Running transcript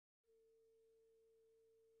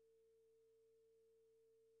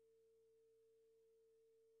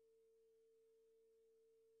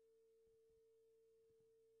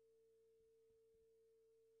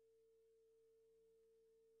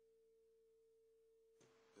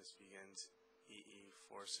This begins EE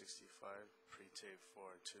 465 pre-tape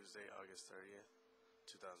for Tuesday, August 30th,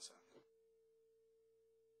 2007.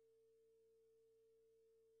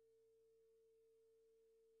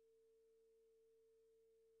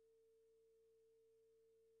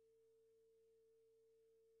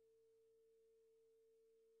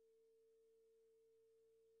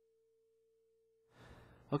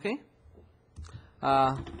 Okay.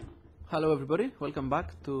 Hello everybody, welcome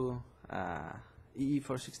back to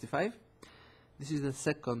EE465. This is the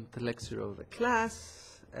second lecture of the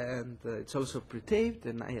class, and it's also pre-taped,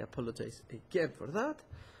 and I apologize again for that.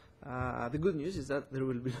 The good news is that there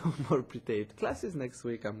will be no more pre-taped classes. Next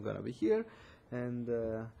week I'm gonna be here, and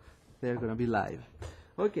they're gonna be live.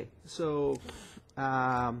 Okay, so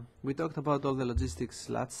we talked about all the logistics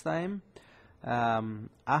last time. I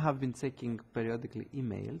have been checking periodically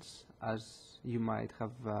emails, as you might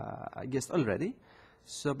have guessed already.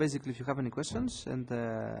 So basically, if you have any questions and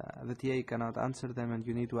the TA cannot answer them and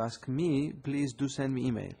you need to ask me, please do send me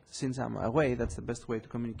email. Since I'm away, that's the best way to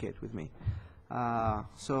communicate with me.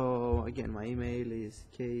 So again, my email is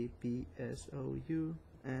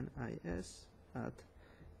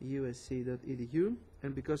kpsounis@usc.edu,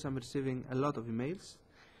 and because I'm receiving a lot of emails,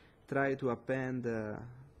 try to append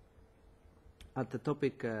at the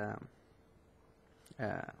topic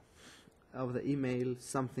of the email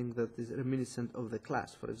something that is reminiscent of the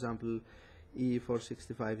class. For example,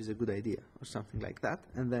 E465 is a good idea, or something like that,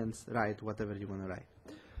 and then write whatever you want to write.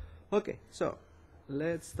 Okay, so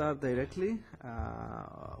let's start directly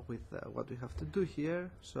with what we have to do here.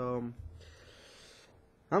 So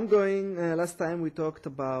I'm going, last time we talked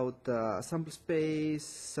about sample space,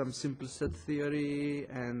 some simple set theory,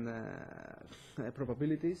 and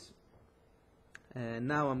probabilities. And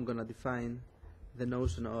now I'm going to define the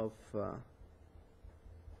notion of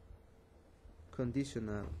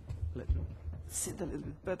conditional, let me sit a little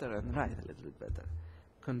bit better and write a little bit better,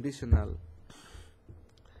 conditional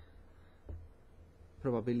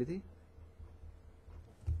probability,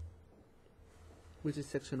 which is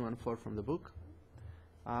section 1.4 from the book.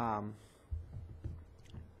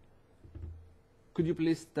 Could you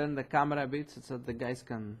please turn the camera a bit so that the guys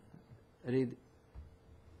can read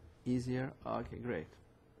easier? Okay, great.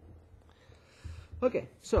 Okay,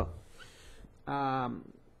 so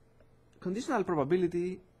conditional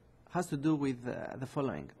probability has to do with the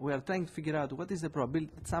following. We are trying to figure out what is the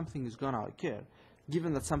probability that something is going to occur,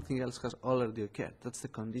 given that something else has already occurred. That's the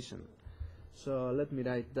condition. So let me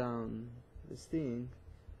write down this thing.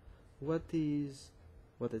 What is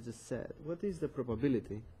what I just said? What is the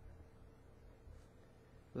probability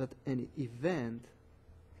that an event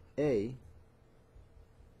A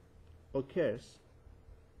occurs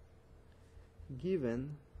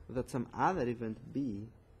given that some other event B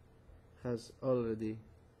has already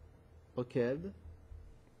occurred,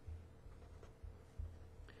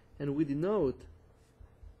 and we denote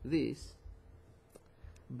this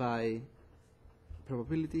by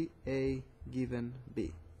probability A given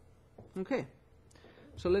B. Okay,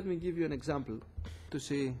 so let me give you an example to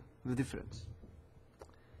see the difference.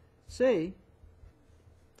 Say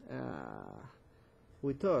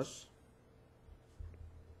we toss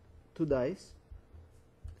two dice,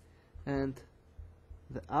 and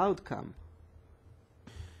the outcome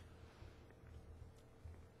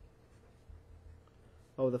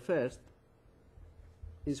of the first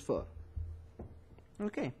is 4.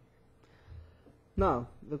 Okay. Now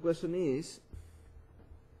the question is,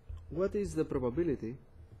 what is the probability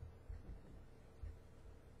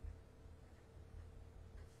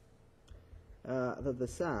that the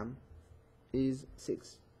sum is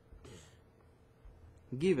 6,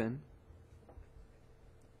 given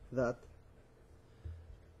that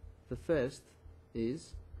the first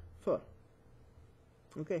is 4.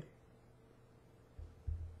 Okay.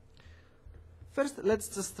 First, let's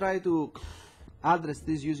just try to address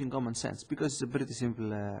this using common sense, because it's a pretty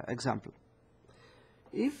simple example.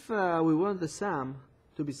 If we want the sum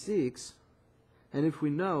to be 6, and if we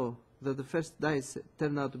know that the first dice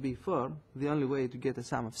turned out to be 4, the only way to get a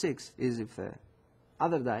sum of 6 is if the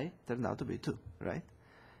other die turned out to be 2, right?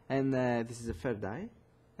 And this is a fair die,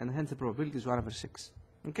 and hence the probability is 1/6.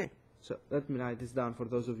 Okay, so let me write this down for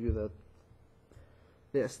those of you that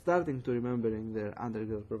they are starting to remembering their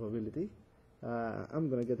undergrad probability. I'm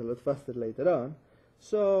going to get a lot faster later on.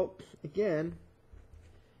 So again,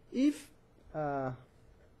 if the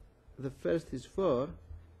first is 4,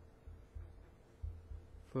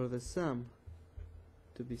 for the sum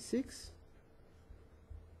to be 6,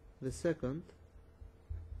 the second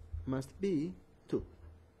must be 2.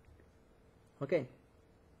 Okay.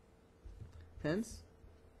 Hence,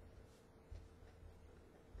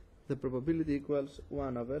 the probability equals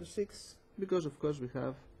 1 over 6, because of course we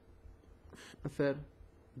have a fair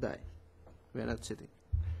die. We are not cheating.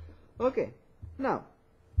 Okay, now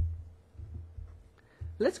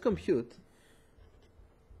let's compute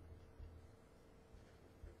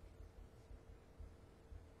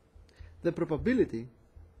the probability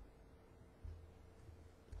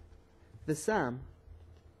the sum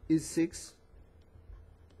is 6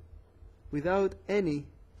 without any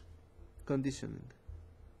conditioning,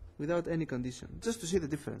 without any condition, just to see the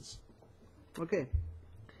difference. Okay.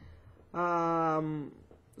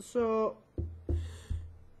 So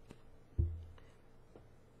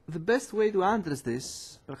the best way to address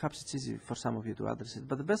this, perhaps it's easy for some of you to address it,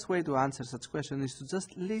 but the best way to answer such question is to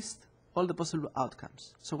just list all the possible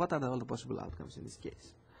outcomes. So what are all the possible outcomes in this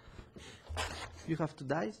case? You have two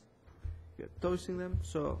dice, you're tossing them,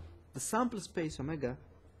 so the sample space omega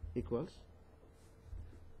equals,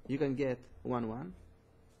 you can get 1, 1,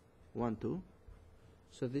 1, 2.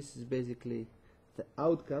 So this is basically the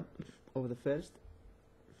outcome of the first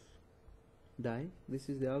die. This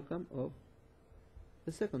is the outcome of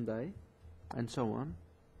the second die, and so on.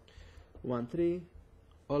 1, 3,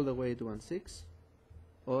 all the way to 1, 6.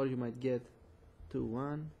 Or you might get 2,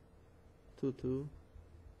 1, 2, 2,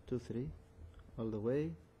 2, 3, all the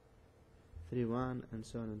way, 3, 1, and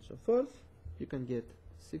so on and so forth. You can get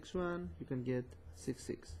 6, 1, you can get 6,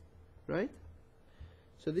 6, right?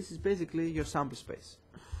 So this is basically your sample space.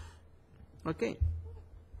 Okay.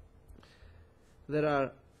 There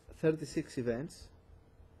are 36 events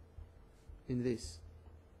in this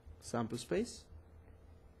sample space,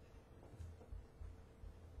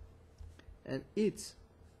 and each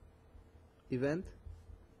event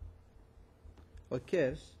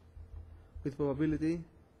occurs with probability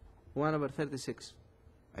 1 over 36.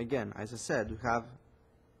 Again, as I said, we have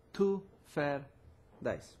two fair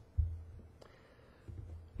dice.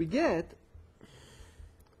 We get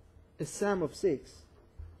a sum of 6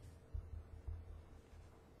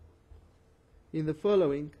 in the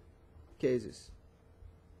following cases: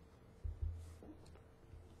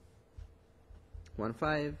 1,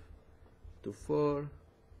 5, 2, 4,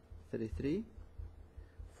 3, 3,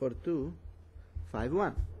 4, 2, 5,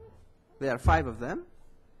 1. There are 5 of them,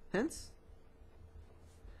 hence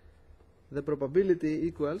the probability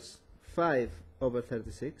equals 5 over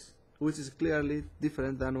 36, which is clearly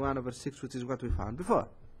different than 1 over 6, which is what we found before.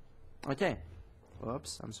 Okay.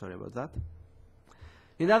 Oops, I'm sorry about that.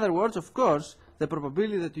 In other words, of course, the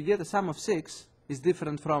probability that you get a sum of 6 is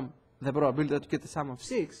different from the probability that you get a sum of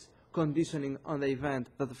 6 conditioning on the event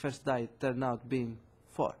that the first die turned out being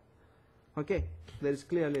 4. Okay, there is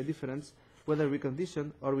clearly a difference whether we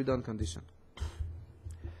condition or we don't condition.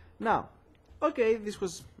 Now, okay, this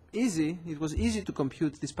was easy. It was easy to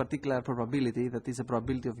compute this particular probability, that is a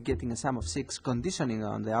probability of getting a sum of 6 conditioning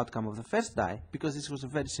on the outcome of the first die, because this was a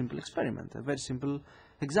very simple experiment, a very simple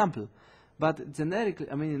example. But generically,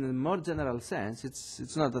 I mean, in a more general sense,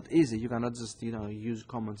 it's not that easy. You cannot just, use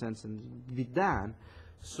common sense and be done.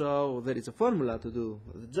 So there is a formula to do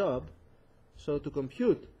the job. So to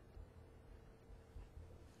compute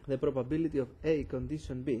the probability of A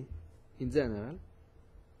condition B in general,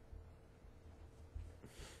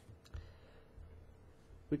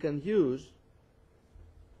 we can use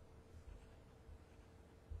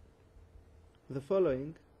the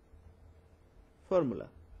following formula,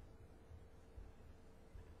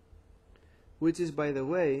 which is, by the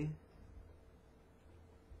way,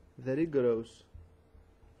 the rigorous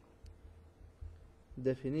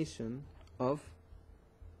definition of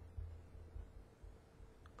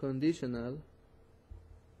conditional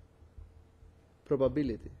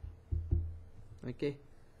probability. Okay,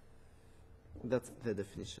 that's the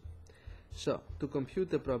definition. So to compute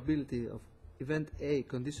the probability of event A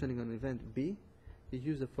conditioning on event B, you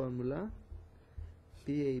use the formula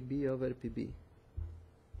PAB over PB,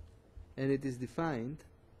 and it is defined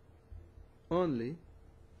only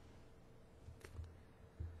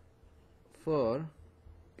for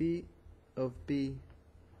P of B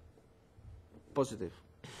positive.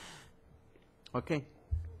 Okay,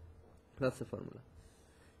 that's the formula.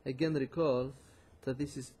 Again, recall that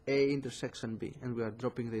this is A intersection B, and we are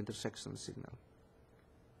dropping the intersection signal.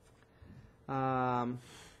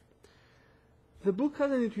 The book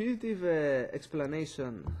has an intuitive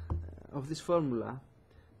explanation of this formula,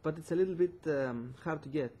 but it's a little bit hard to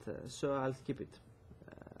get, so I'll skip it.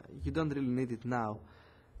 You don't really need it now.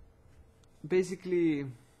 Basically,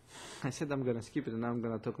 I said I'm going to skip it, and now I'm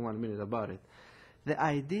going to talk 1 minute about it. The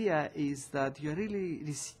idea is that you're really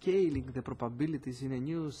rescaling the probabilities in a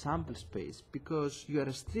new sample space, because you are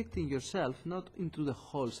restricting yourself not into the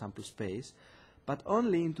whole sample space, but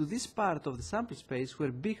only into this part of the sample space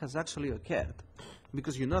where B has actually occurred,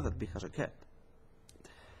 because you know that B has occurred.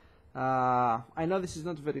 I know this is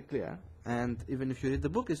not very clear, and even if you read the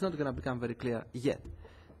book, it's not going to become very clear yet.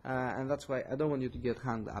 And that's why I don't want you to get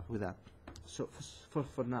hung up with that. So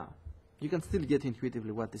for now, you can still get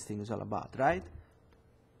intuitively what this thing is all about, right?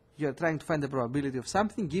 You're trying to find the probability of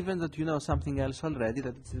something given that you know something else already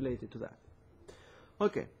that it's related to that.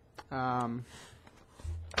 Okay.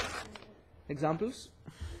 Examples?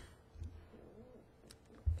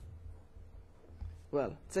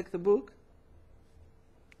 Well, check the book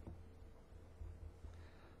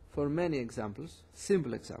for many examples,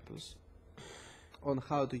 simple examples, on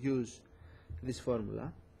how to use this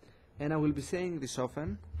formula. And I will be saying this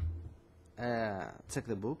often. Check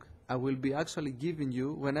the book. I will be actually giving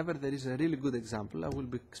you, whenever there is a really good example, I will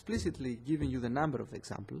be explicitly giving you the number of the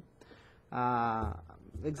example.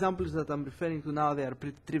 Examples that I'm referring to now, they are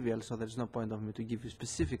pretty trivial, so there's no point of me to give you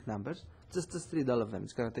specific numbers. Just read all of them.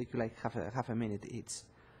 It's going to take you like half a minute each,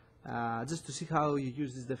 just to see how you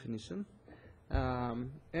use this definition. And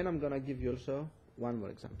I'm going to give you also one more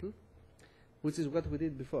example, which is what we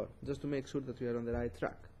did before, just to make sure that we are on the right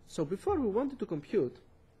track. So before we wanted to compute,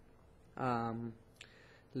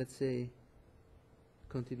 let's say,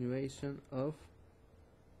 continuation of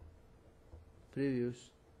previous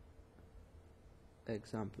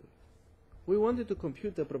example. We wanted to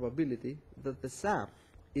compute the probability that the sum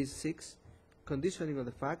is 6, conditioning on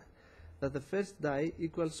the fact that the first die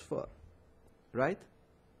equals 4, right?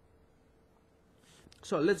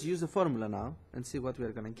 So let's use the formula now and see what we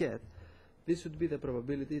are going to get. This would be the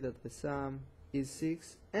probability that the sum is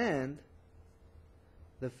 6 and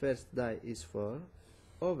the first die is 4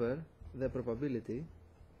 over the probability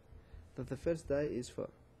that the first die is 4.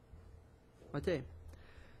 Okay.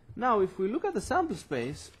 Now if we look at the sample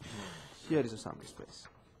space, here is a sample space.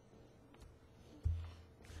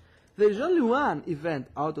 There is only one event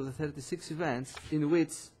out of the 36 events in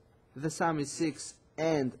which the sum is 6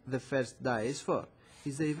 and the first die is 4.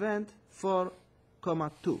 It's the event 4,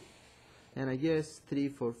 2. And I guess 3,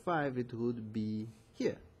 4, 5 it would be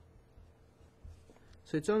here.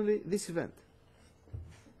 So it's only this event.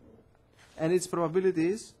 And its probability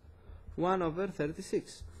is 1 over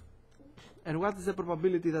 36. And what is the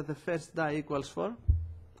probability that the first die equals 4?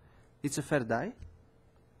 It's a fair die.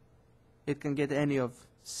 It can get any of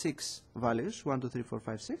 6 values, 1, 2, 3, 4,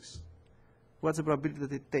 5, 6. What's the probability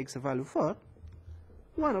that it takes a value 4?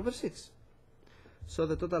 1 over 6. So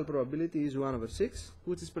the total probability is 1 over 6,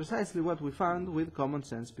 which is precisely what we found with common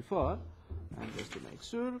sense before. And just to make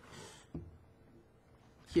sure,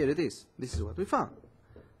 here it is. This is what we found,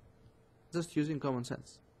 just using common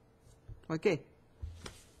sense. Okay.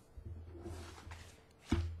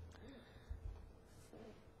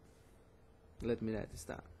 Let me write this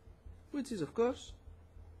down, which is of course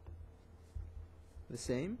the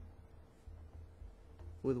same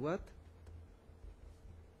with what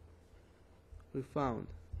we found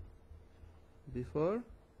before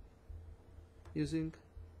using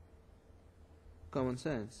common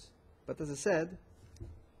sense. But as I said,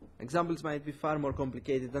 examples might be far more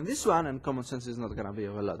complicated than this one, and common sense is not going to be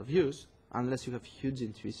of a lot of use unless you have huge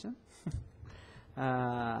intuition.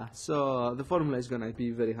 So the formula is going to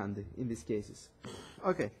be very handy in these cases.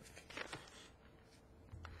 Okay,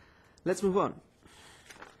 let's move on.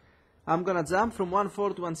 I'm going to jump from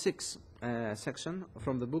 1.4 to 1.6 section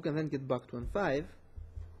from the book and then get back to 1.5.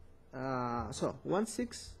 So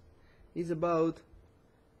 1.6 is about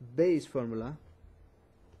Bayes' formula,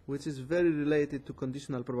 which is very related to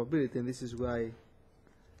conditional probability, and this is why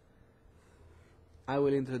I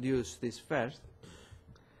will introduce this first.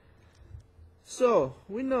 So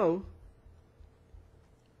we know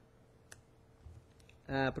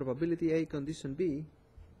probability A condition B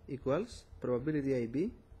equals probability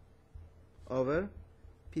AB over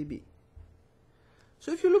PB.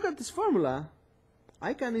 So if you look at this formula,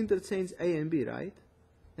 I can interchange A and B, right?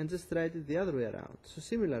 And just write it the other way around. So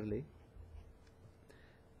similarly,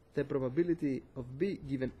 the probability of B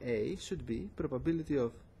given A should be probability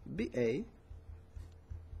of BA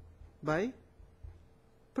by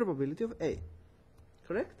probability of A.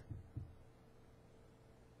 Correct?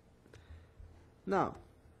 Now,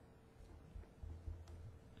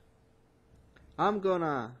 I'm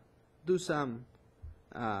gonna do some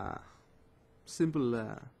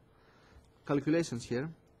simple calculations here,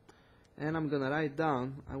 and I'm gonna write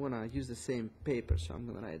down, I wanna use the same paper, so I'm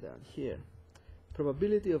gonna write down here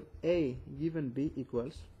probability of A given B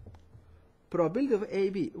equals probability of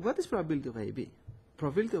AB. What is probability of AB?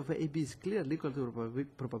 Probability of AB is clearly equal to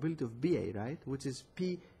probability of BA, right? Which is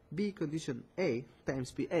PB condition A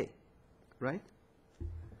times PA, right?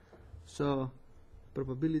 So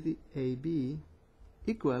probability AB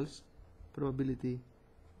equals probability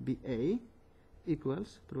BA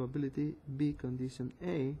equals probability B condition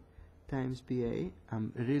A times BA.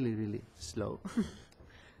 I'm really slow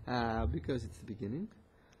because it's the beginning.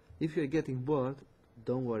 If you're getting bored,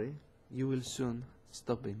 don't worry, you will soon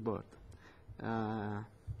stop being bored.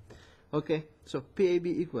 Okay, so PAB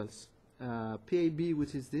equals PAB,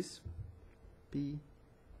 which is this,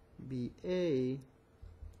 PBA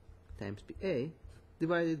times PA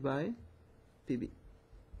divided by PB.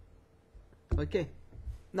 Okay,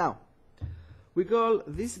 now we call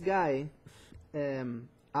this guy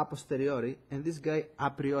a posteriori and this guy a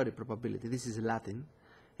priori probability. This is Latin,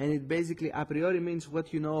 and it basically, a priori means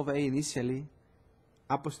what you know of A initially,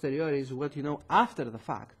 a posteriori is what you know after the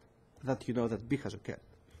fact that you know that B has occurred.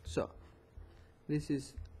 So this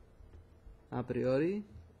is a priori,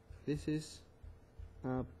 this is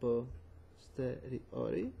a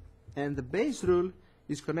posteriori, and the base rule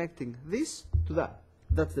is connecting this to that.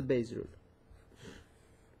 That's the base rule.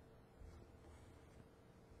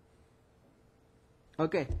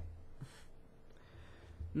 Okay.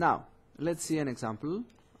 Now let's see an example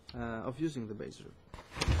of using the base rule.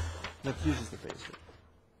 That uses the base rule.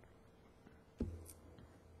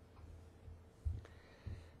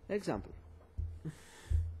 Example.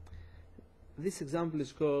 This example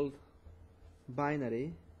is called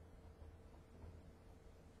binary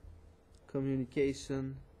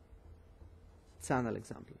communication channel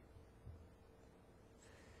example.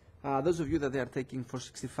 Those of you that are taking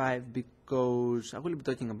 465, because I will be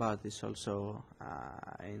talking about this also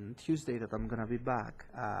in Tuesday that I'm gonna be back.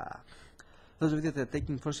 Those of you that are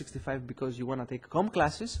taking 465 because you wanna take COM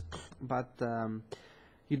classes, but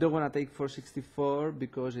you don't wanna take 464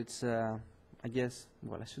 because it's, I guess,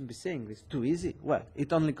 well, I shouldn't be saying this, too easy. Well,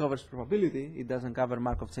 it only covers probability, it doesn't cover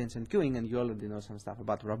Markov chains and queuing, and you already know some stuff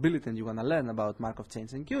about probability and you wanna learn about Markov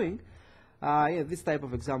chains and queuing. Yeah, this type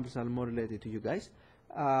of examples are more related to you guys.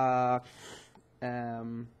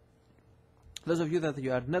 Those of you that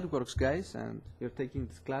you are networks guys and you're taking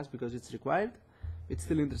this class because it's required, it's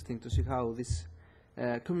still interesting to see how this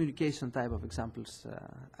communication type of examples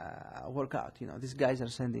work out. You know, these guys are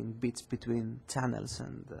sending bits between channels,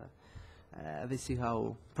 and they see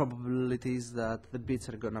how probabilities that the bits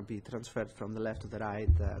are gonna be transferred from the left to the right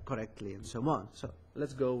correctly, and so on. So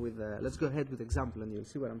let's go ahead with example, and you'll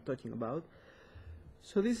see what I'm talking about.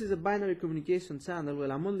 So this is a binary communication channel.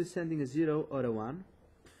 Well, I'm only sending a 0 or a 1.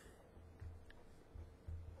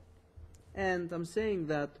 And I'm saying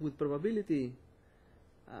that with probability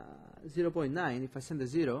 0.9, if I send a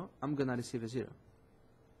 0, I'm going to receive a 0.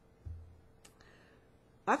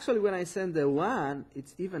 Actually, when I send a 1,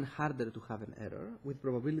 it's even harder to have an error. With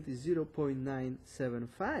probability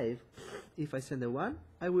 0.975, if I send a 1,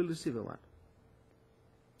 I will receive a 1.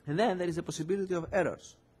 And then there is a possibility of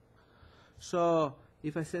errors. So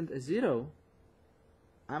if I send a 0,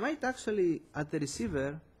 I might actually, at the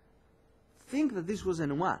receiver, think that this was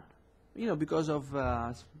an 1, you know, because of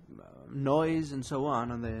noise and so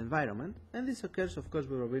on the environment. And this occurs, of course,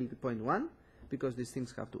 with probability 0.1, because these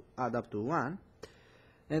things have to add up to 1.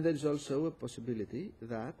 And there is also a possibility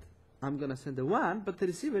that I'm going to send a 1, but the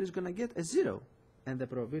receiver is going to get a 0. And the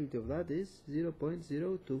probability of that is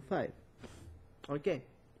 0.025. Okay.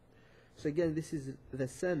 So again, this is the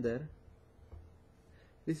sender.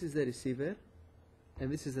 This is the receiver,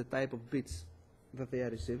 and this is the type of bits that they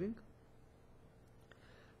are receiving.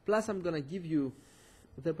 Plus, I'm going to give you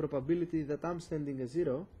the probability that I'm sending a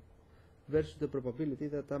 0 versus the probability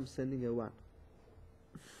that I'm sending a 1.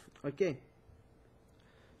 Okay.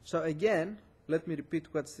 So again, let me repeat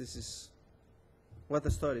what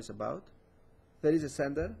the story is about. There is a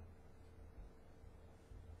sender.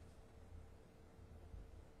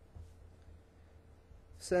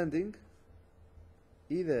 Sending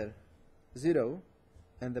either 0,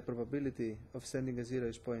 and the probability of sending a 0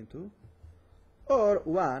 is 0.2, or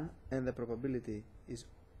 1, and the probability is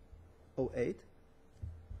 0.8,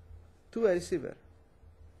 to a receiver.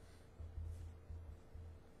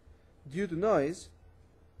 Due to noise,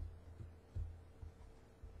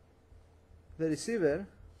 the receiver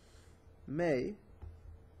may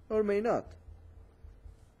or may not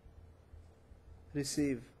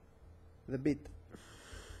receive the bit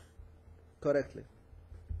correctly.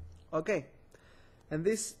 Okay, and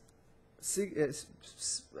this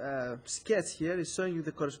sketch here is showing you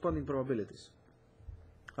the corresponding probabilities.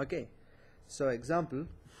 Okay, so example,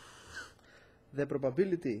 the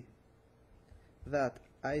probability that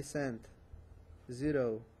I send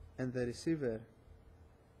 0 and the receiver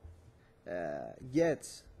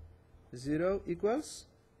gets 0 equals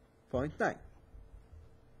 0.9.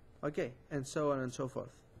 Okay, and so on and so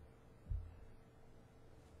forth.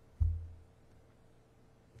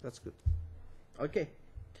 That's good. Okay.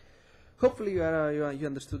 Hopefully you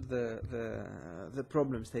understood the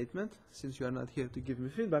problem statement. Since you are not here to give me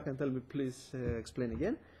feedback and tell me, please explain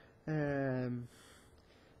again.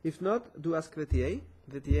 If not, do ask the TA.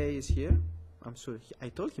 The TA is here. I'm sorry, I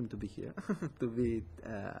told him to be here, to be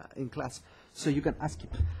in class, so you can ask him.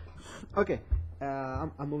 Okay,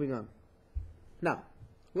 I'm moving on. Now,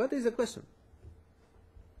 what is the question?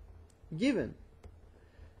 Given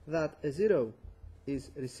that a 0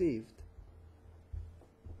 is received,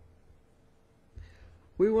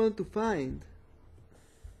 we want to find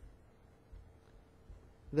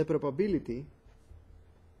the probability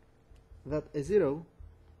that a 0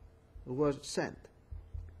 was sent.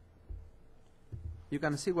 You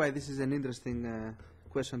can see why this is an interesting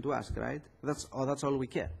question to ask, right? That's all we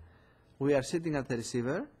care. We are sitting at the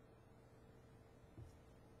receiver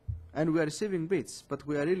and we are receiving bits, but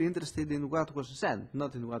we are really interested in what was sent,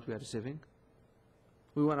 not in what we are receiving.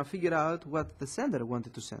 We want to figure out what the sender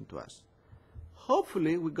wanted to send to us.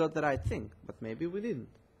 Hopefully we got the right thing, but maybe we didn't.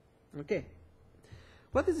 Okay.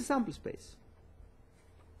 What is the sample space?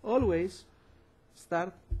 Always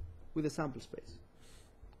start with a sample space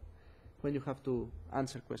when you have to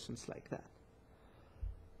answer questions like that.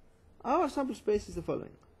 Our sample space is the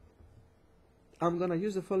following. I'm going to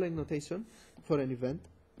use the following notation for an event.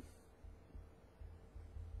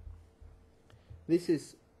 This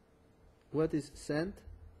is what is sent,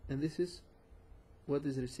 and this is what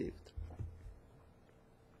is received.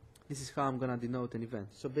 This is how I'm going to denote an event.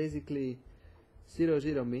 So basically, 0,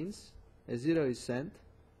 0 means a 0 is sent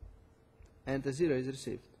and a 0 is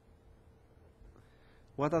received.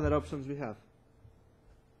 What other options we have?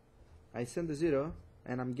 I send a 0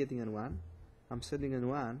 and I'm getting a 1. I'm sending a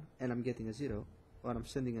 1 and I'm getting a 0. Or I'm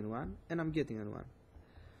sending a 1 and I'm getting a 1.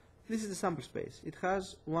 This is the sample space. It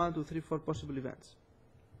has 1, 2, 3, 4 possible events.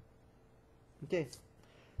 Okay.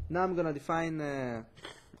 Now I'm going to define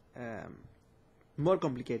more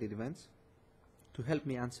complicated events to help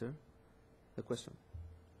me answer the question.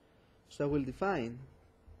 So I will define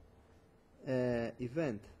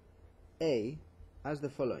event A as the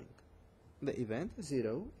following. The event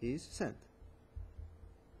 0 is sent.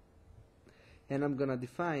 And I'm going to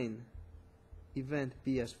define event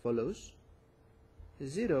B as follows.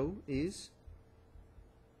 0 is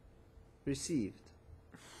received.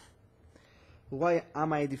 Why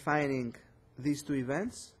am I defining these two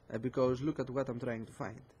events? Because look at what I'm trying to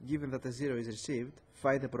find. Given that the 0 is received,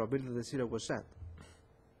 find the probability that the 0 was sent.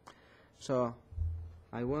 So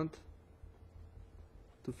I want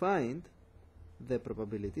to find the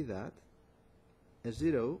probability that a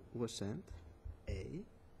 0 was sent A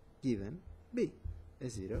given B. A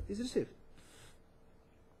 0 is received.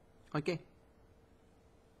 Okay.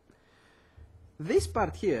 This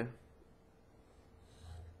part here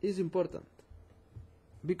is important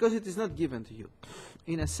because it is not given to you.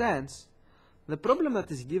 In a sense, the problem that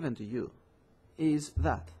is given to you is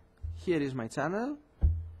that here is my channel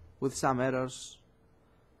with some errors,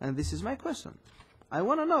 and this is my question. I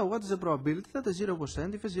want to know what is the probability that a 0 was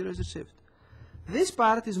sent if a 0 is received. This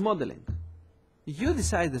part is modeling. You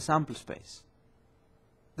decide the sample space.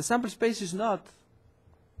 The sample space is not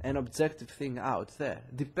an objective thing out there.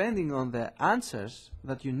 Depending on the answers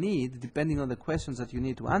that you need, depending on the questions that you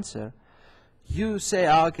need to answer, you say,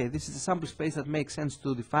 oh, okay, this is a sample space that makes sense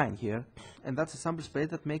to define here, and that's a sample space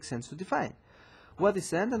that makes sense to define. What is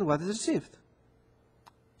sent and what is received.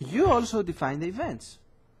 You also define the events.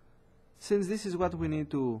 Since this is what we need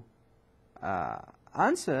to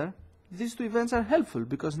answer, these two events are helpful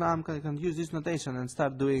because now I can use this notation and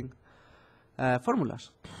start doing formulas.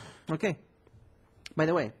 Okay. By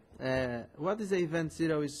the way, what is the event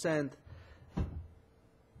 0 is sent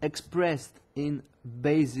expressed in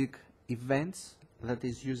basic events, that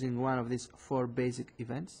is using one of these 4 basic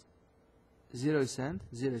events? 0 is sent,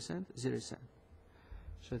 0 is sent, 0 is sent.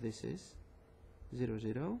 So this is 0,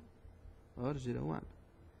 0 or 0, 1.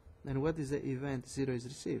 And what is the event 0 is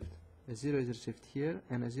received? A 0 is received here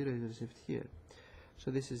and a 0 is received here.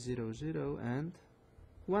 So this is 0, 0 and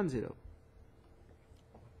 1, 0.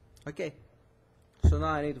 Okay. So now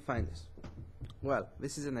I need to find this. Well,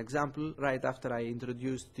 this is an example right after I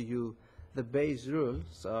introduced to you the Bayes rule,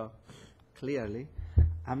 so clearly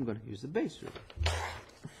I'm going to use the Bayes rule.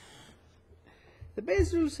 The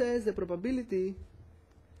Bayes rule says the probability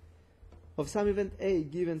of some event A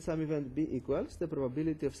given some event B equals the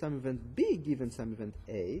probability of some event B given some event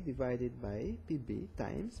A divided by PB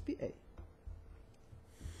times PA.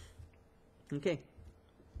 Okay.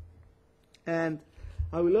 And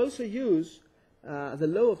I will also use the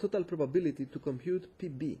law of total probability to compute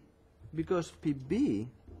PB, because PB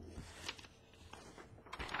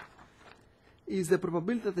is the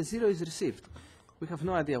probability that a 0 is received. We have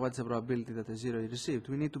no idea what's the probability that a 0 is received.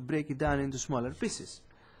 We need to break it down into smaller pieces.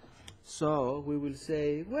 So we will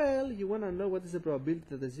say, well, you want to know what is the probability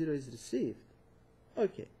that a 0 is received.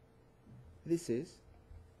 Okay. This is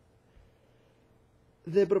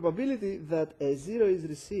the probability that a 0 is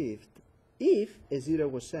received if a 0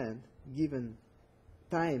 was sent, given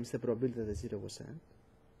times the probability that a 0 was sent,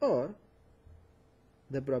 or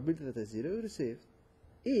the probability that a 0 is received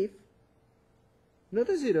if not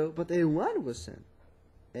a 0 but a 1 was sent,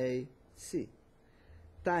 AC,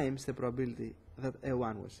 times the probability that a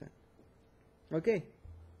 1 was sent. Okay?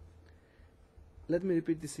 Let me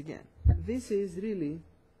repeat this again. This is really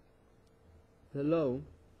the law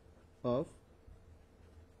of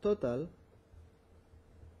total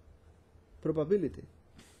probability,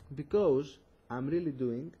 because I'm really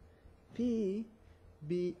doing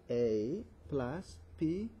PBA plus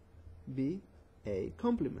PBA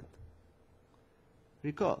complement.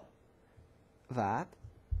 Recall that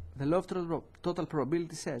the law of total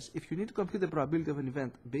probability says if you need to compute the probability of an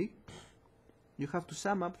event B, you have to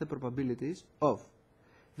sum up the probabilities of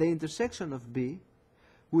the intersection of B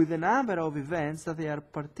with the number of events that they are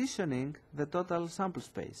partitioning the total sample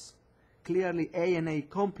space. Clearly A and A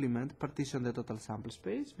complement partition the total sample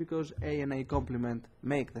space, because A and A complement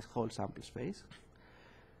make the whole sample space.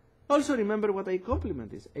 Also remember what A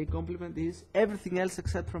complement is. A complement is everything else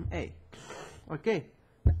except from A. Okay?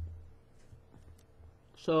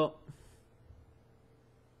 So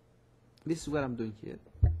this is what I'm doing here,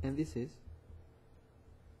 and this is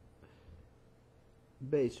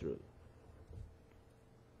Bayes' rule.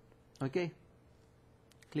 Okay?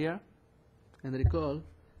 Clear? And recall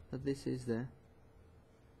that this is the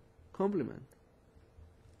complement.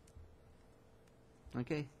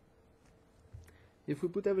 Okay? If we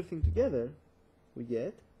put everything together, we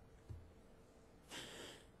get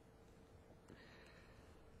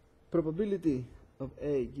probability of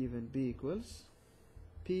A given B equals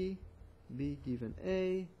P B given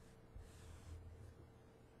A,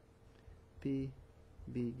 P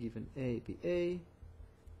B given A P A,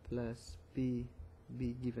 plus P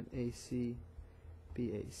B given AC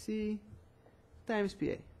PAC times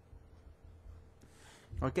PA.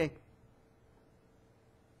 Okay?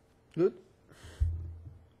 Good?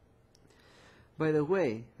 By the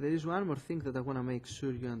way, there is one more thing that I want to make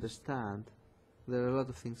sure you understand. There are a lot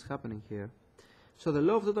of things happening here. So the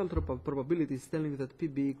law of total probability is telling you that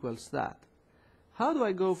PB equals that. How do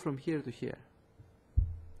I go from here to here?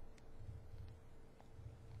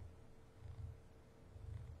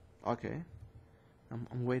 Okay.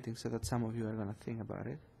 I'm waiting so that some of you are going to think about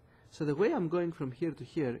it. So the way I'm going from here to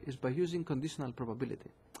here is by using conditional probability.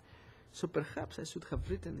 So perhaps I should have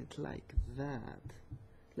written it like that.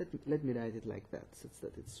 Let me write it like that, such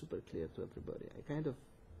that it's super clear to everybody. I kind of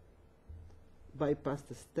bypassed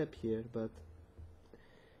a step here, but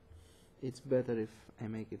it's better if I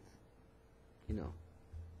make it, you know,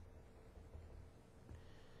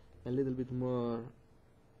 a little bit more,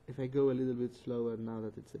 if I go a little bit slower now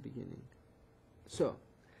that it's the beginning. So,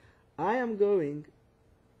 I am going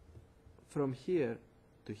from here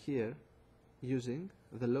to here using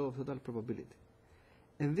the law of total probability.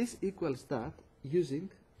 And this equals that using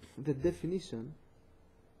the definition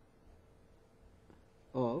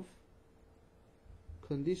of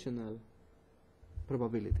conditional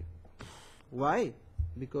probability. Why?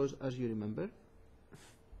 Because, as you remember,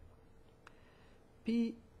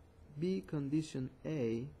 PB condition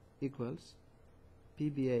A equals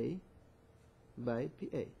PBA by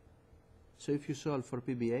PA. So if you solve for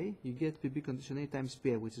PBA, you get PB condition A times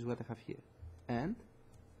PA, which is what I have here. And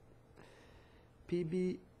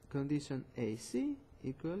PB condition AC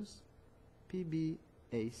equals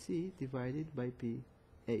PBAC divided by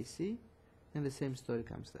PAC, and the same story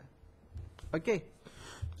comes there. Okay,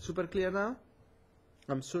 super clear now?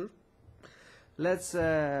 I'm sure. Let's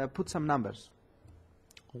put some numbers.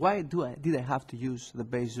 Why did I have to use the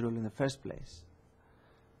Bayes rule in the first place?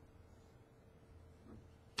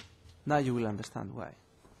 Now you will understand why.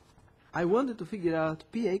 I wanted to figure out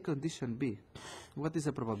PA condition B. What is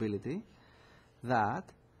the probability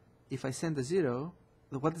that if I send a 0,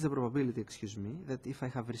 what is the probability, excuse me, that if I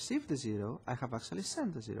have received a 0, I have actually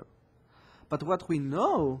sent a 0. But what we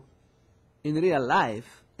know in real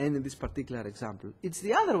life, and in this particular example, it's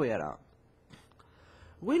the other way around.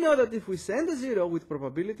 We know that if we send a 0 with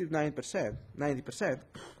probability 90%,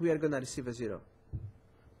 we are going to receive a 0.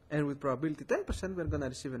 And with probability 10%, we are going to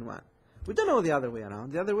receive a 1. We don't know the other way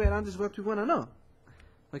around. The other way around is what we want to know.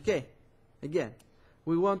 Okay, again,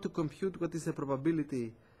 we want to compute what is the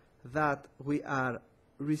probability that we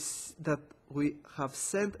have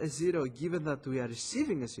sent a 0 given that we are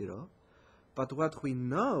receiving a 0, but what we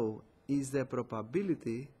know is the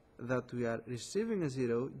probability that we are receiving a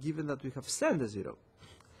 0 given that we have sent a 0.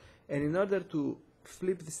 And in order to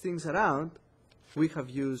flip these things around, we have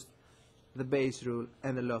used the Bayes rule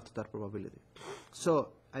and the law of total probability. So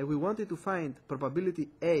we wanted to find probability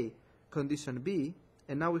A condition B,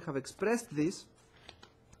 and now we have expressed this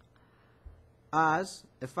as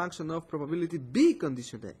a function of probability B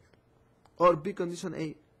condition A, or B condition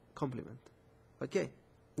A complement. Okay,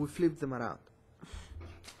 we flip them around.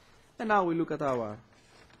 And now we look at our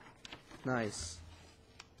nice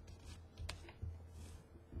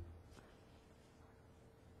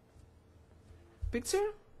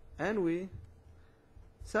picture, and we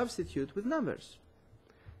substitute with numbers.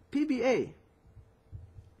 PBA.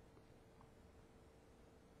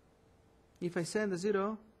 If I send a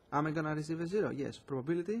 0, am I going to receive a 0? Yes,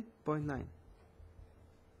 probability 0.9.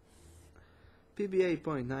 PBA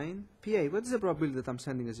 0.9. PA, what is the probability that I'm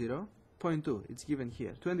sending a 0? 0.2, it's given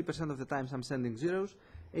here. 20% of the times I'm sending zeros,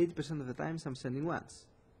 80% of the times I'm sending ones.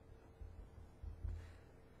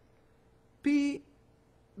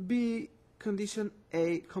 PB condition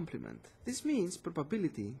A complement. This means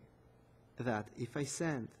probability that if I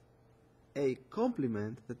send a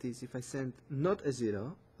complement, that is if I send not a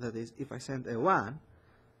 0, that is if I send a 1,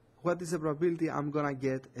 what is the probability I'm going to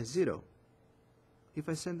get a 0? If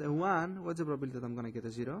I send a 1, what's the probability that I'm going to get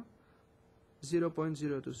a 0?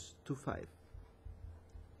 0.0225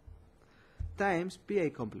 times PA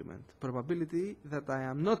complement, probability that I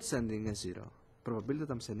am not sending a 0, probability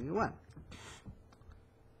that I'm sending a 1,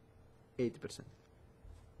 80%,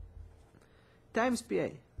 times PA,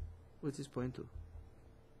 which is 0.2.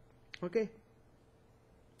 Okay,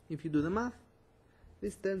 if you do the math,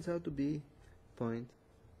 this turns out to be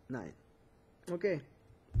 0.9. Okay,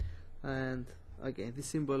 and okay, this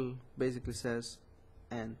symbol basically says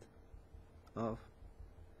end of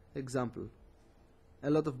example. A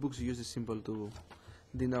lot of books use this symbol to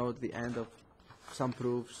denote the end of some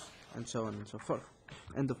proofs and so on and so forth.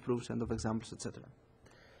 End of proofs, end of examples, etc.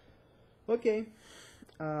 Okay,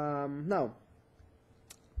 now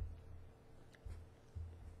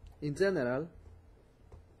in general,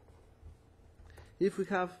 if we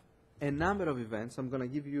have a number of events, I'm going to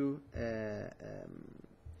give you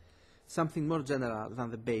something more general than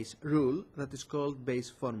the Bayes rule that is called Bayes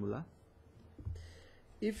formula.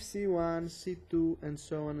 If C1, C2, and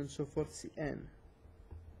so on and so forth, Cn,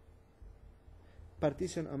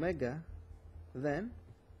 partition omega, then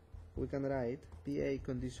we can write PA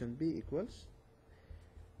condition B equals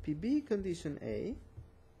PB condition A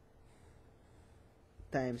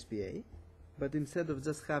times PA, but instead of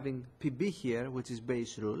just having PB here, which is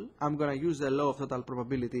Bayes rule, I'm going to use the law of total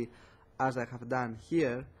probability as I have done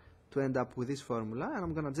here to end up with this formula, and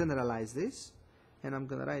I'm going to generalize this, and I'm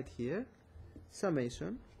going to write here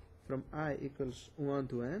summation from I equals 1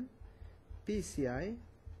 to n PCI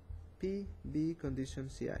PB condition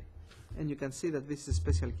CI. And you can see that this is a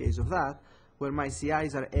special case of that, where my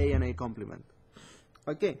CIs are A and A complement.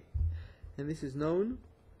 Okay, and this is known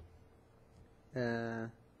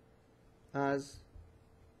as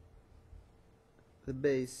the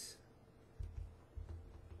Bayes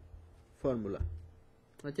formula.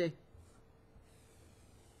 Okay.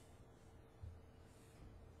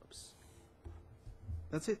 Oops.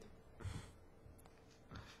 That's it.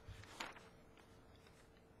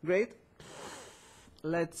 Great.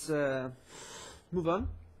 Let's move on.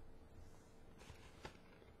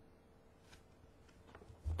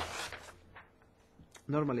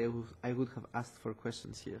 Normally I would have asked for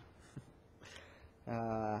questions here.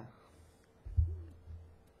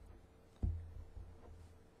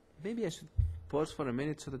 Maybe I should pause for a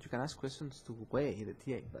minute so that you can ask questions to Wei, the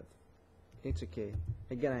TA, but it's okay.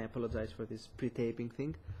 Again, I apologize for this pre-taping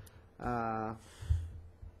thing.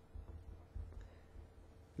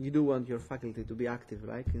 You do want your faculty to be active,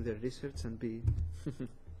 right, in their research and be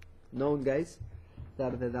known guys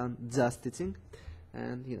rather than just teaching.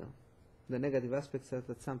 And, you know, the negative aspects are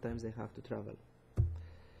that sometimes they have to travel.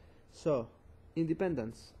 So,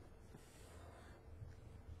 independence.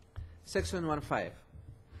 Section 1.5.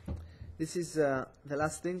 This is the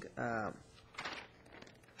last thing that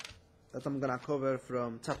I'm going to cover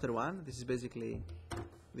from chapter 1. This is basically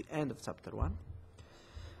the end of chapter 1.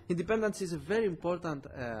 Independence is a very important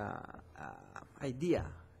idea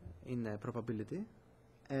in probability,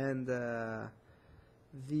 and the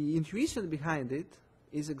intuition behind it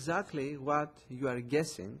is exactly what you are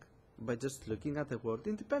guessing by just looking at the word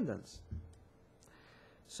independence.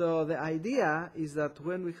 So the idea is that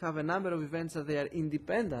when we have a number of events that they are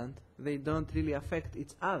independent, they don't really affect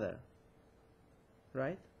each other,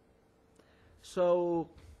 right? So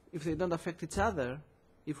if they don't affect each other,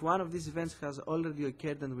 if one of these events has already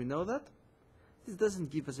occurred and we know that, this doesn't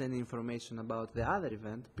give us any information about the other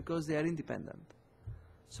event because they are independent.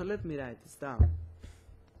 So let me write this down.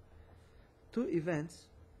 Two events,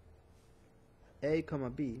 A,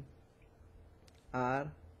 B,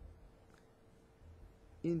 are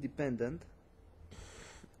independent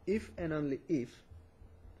if and only if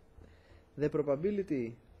the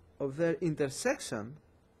probability of their intersection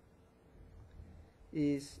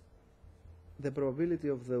is the probability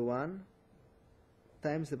of the one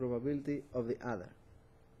times the probability of the other.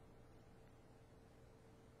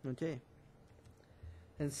 Okay?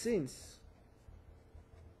 And since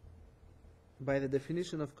by the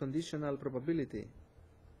definition of conditional probability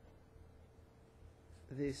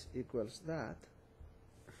this equals that,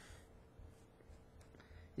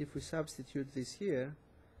 if we substitute this here,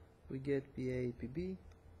 we get PA PB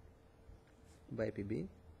by PB,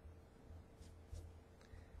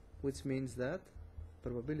 which means that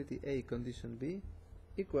probability A condition B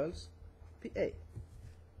equals PA.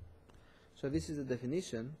 So this is the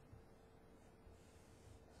definition.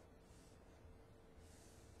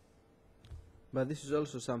 But this is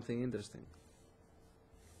also something interesting.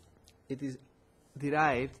 It is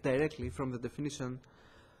derived directly from the definition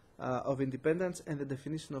of independence and the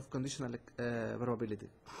definition of conditional probability.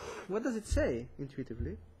 What does it say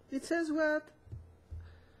intuitively? It says what?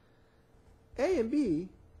 A and B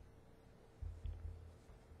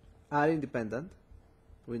are independent.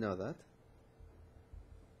 We know that.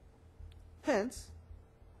 Hence,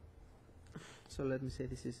 so let me say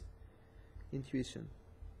this is intuition.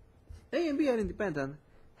 A and B are independent,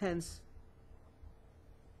 hence,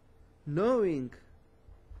 knowing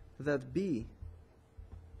that B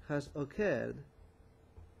has occurred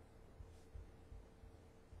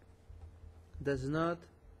does not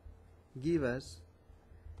give us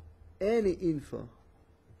any info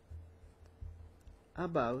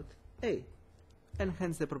about A, and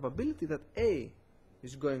hence the probability that A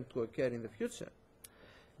is going to occur in the future,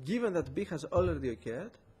 given that B has already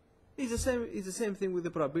occurred, is the same thing with the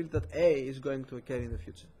probability that A is going to occur in the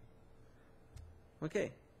future.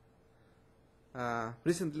 Okay.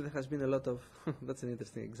 Recently there has been a lot of that's an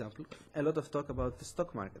interesting example, a lot of talk about the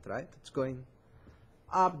stock market, right? It's going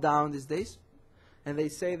up, down these days, and they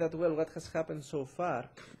say that, well, what has happened so far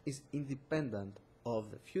is independent of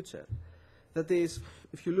the future. That is,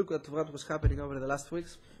 if you look at what was happening over the last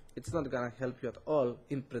weeks, it's not going to help you at all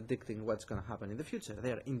in predicting what's going to happen in the future.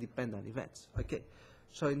 They are independent events. Okay.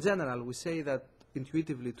 So in general, we say that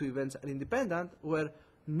intuitively two events are independent, where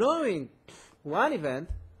knowing one event,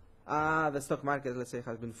 the stock market, let's say,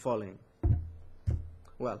 has been falling.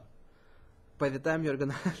 Well, by the time you're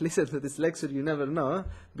going to listen to this lecture, you never know,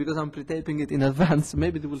 because I'm pre-taping it in advance.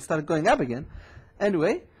 Maybe it will start going up again.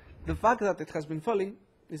 Anyway, the fact that it has been falling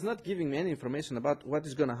is not giving me any information about what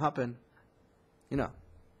is going to happen,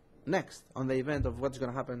 next on the event of what's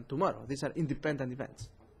going to happen tomorrow. These are independent events.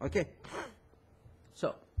 Okay?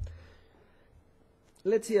 So,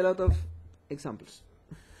 let's see a lot of examples.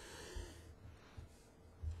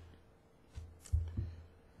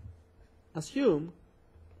 Assume,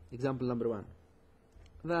 example number 1,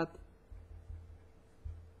 that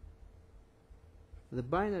the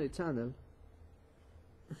binary channel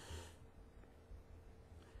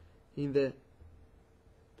in the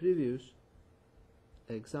previous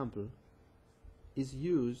example is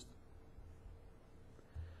used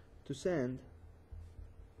to send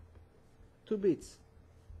 2 bits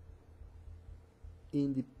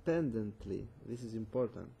independently. This is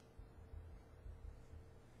important.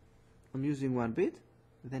 I'm using 1 bit,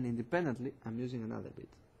 then independently I'm using another bit.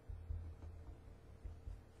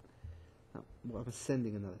 Now, I'm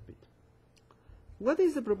sending another bit. What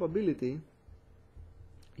is the probability?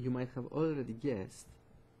 You might have already guessed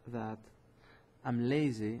that I'm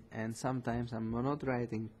lazy and sometimes I'm not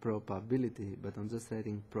writing probability, but I'm just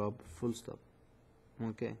writing prob full stop.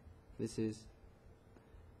 Okay, this is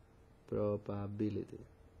probability.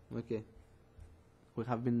 Okay.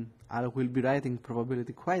 I will be writing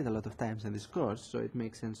probability quite a lot of times in this course, so it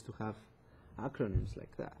makes sense to have acronyms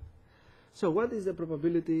like that. So what is the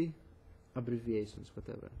probability, abbreviations,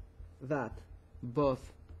 whatever, that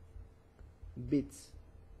both bits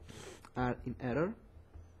are in error?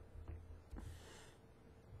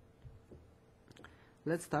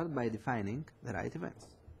 Let's start by defining the right events.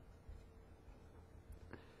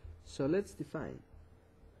 So let's define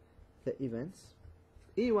the events.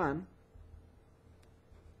 E1,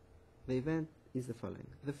 the event is the following.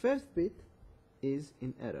 The first bit is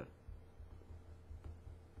in error,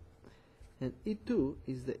 and E2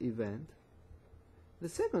 is the event. The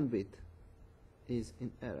second bit is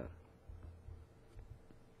in error.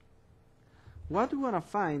 what we want to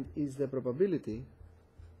find is the probability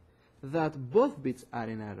that both bits are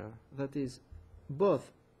in error. That is, both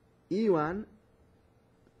E1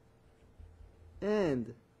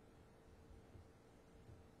 and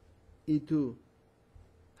E2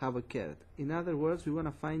 have occurred. In other words, we want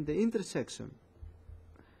to find the intersection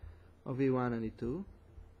of E1 and E2.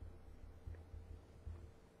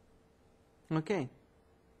 Okay.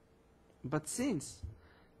 But since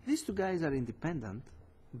these two guys are independent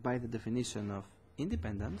by the definition of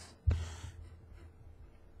independence,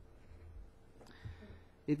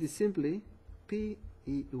 it is simply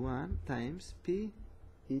P-E1 times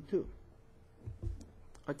P-E2.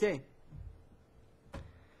 Okay.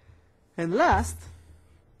 And last,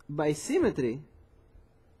 by symmetry,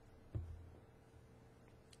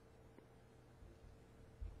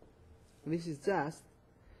 this is just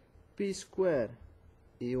P square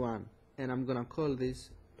E1, and I'm gonna call this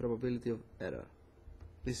probability of error.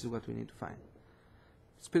 This is what we need to find.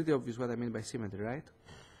 It's pretty obvious what I mean by symmetry, right?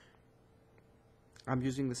 I'm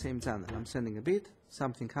using the same channel. I'm sending a bit,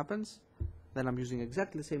 something happens, then I'm using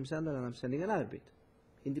exactly the same channel and I'm sending another bit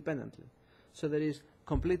independently. So there is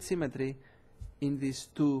complete symmetry in these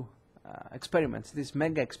two experiments. This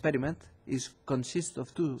mega experiment consists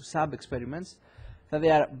of two sub-experiments that they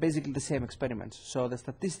are basically the same experiments. So the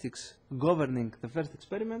statistics governing the first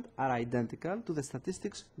experiment are identical to the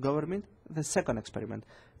statistics governing the second experiment.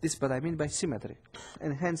 This is what I mean by symmetry.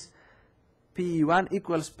 And hence P1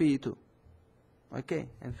 equals P2. Okay,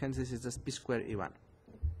 and hence this is just P square E1.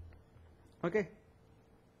 Okay.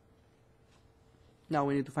 Now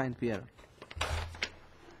we need to find P error.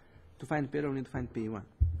 To find P error, we need to find P1.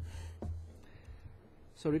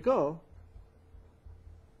 So recall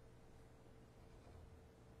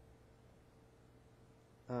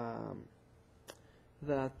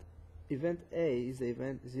that event A is the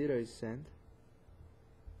event 0 is sent,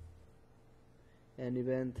 and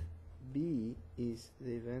event B is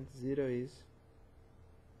the event 0 is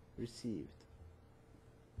received.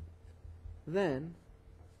 Then,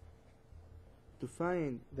 to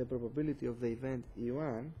find the probability of the event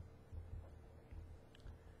E1,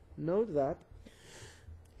 note that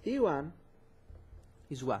E1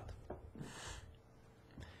 is what?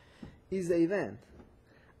 Is the event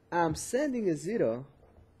I'm sending a 0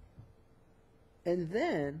 and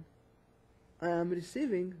then I am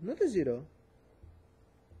receiving not a 0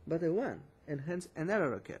 but a 1, and hence an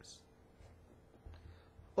error occurs.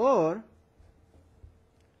 Or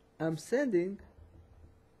I'm sending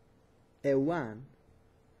a 1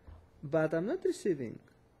 but I'm not receiving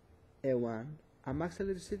a 1, I'm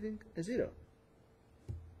actually receiving a 0.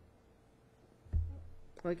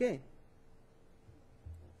 Okay,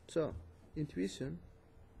 so intuition,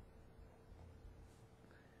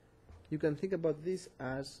 you can think about this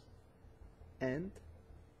as AND,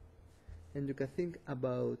 and you can think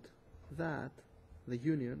about that, the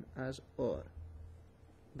union, as OR.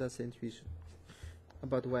 That's the intuition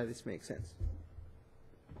about why this makes sense.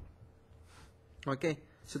 Okay,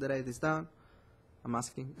 should I write this down? I'm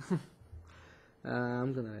asking.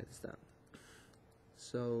 I'm gonna write this down.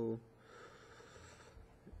 So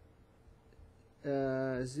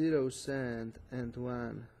 0 sent and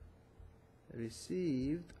 1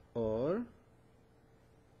 received, or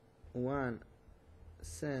 1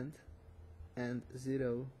 sent and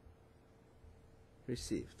 0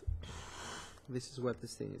 received. This is what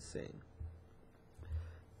this thing is saying.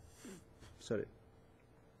 Sorry.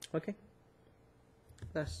 Okay.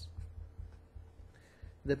 Thus,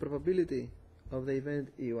 the probability of the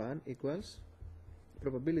event E1 equals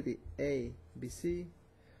probability A, B, C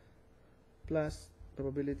plus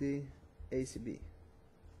probability ACB.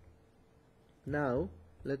 Now,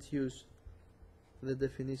 let's use the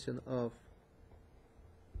definition of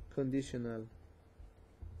conditional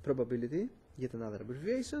probability, yet another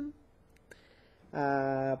abbreviation.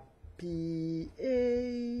 PA,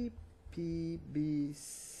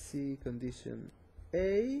 PBC condition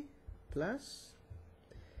A plus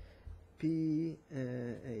PAC,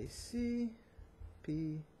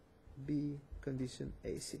 PB condition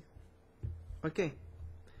AC. Okay,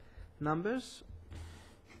 numbers.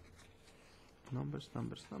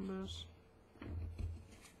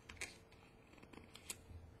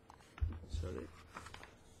 Sorry,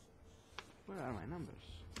 where are my numbers?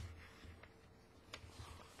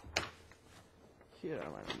 Here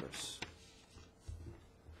are my numbers.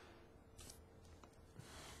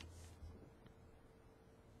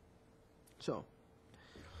 So,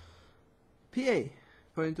 PA,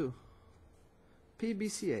 point 2,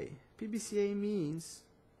 PBCA. PBCA means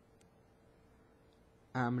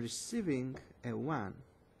I'm receiving a 1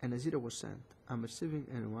 and a 0%. I'm receiving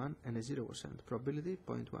a 1 and a 0%. Probability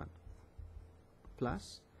 0.1.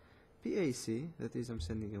 plus PAC, that is I'm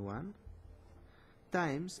sending a 1,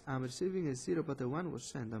 times I'm receiving a 0 but a 1 was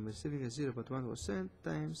sent, I'm receiving a 0 but 1 was sent,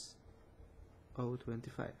 times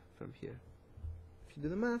 0.25 from here. If you do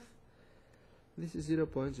the math, this is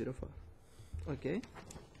 0.04. Okay.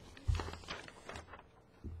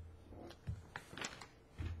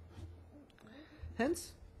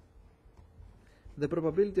 Hence, the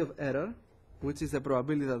probability of error, which is the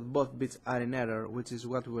probability that both bits are in error, which is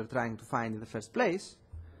what we were trying to find in the first place,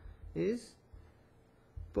 is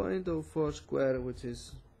 0.04 square, which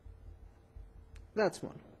is that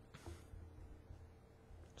small.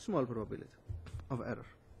 Small probability of error.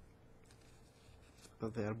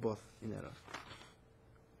 That they are both in error.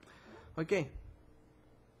 Okay.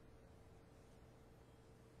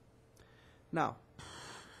 Now,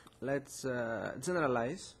 let's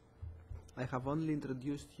generalize. I have only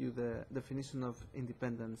introduced you the definition of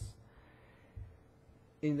independence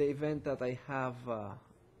in the event that I have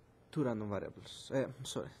two random variables.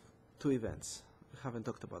 Two events. We haven't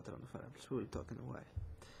talked about random variables. We will talk in a while.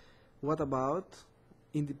 What about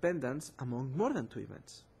independence among more than two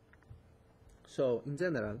events? So, in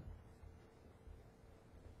general,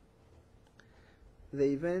 the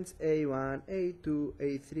events A1, A2,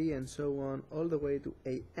 A3, and so on, all the way to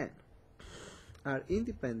AN, are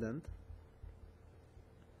independent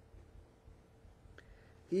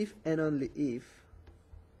if and only if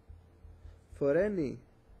for any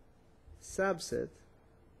subset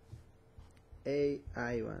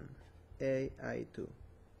AI1, AI2,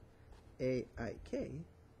 AIK,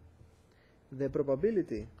 the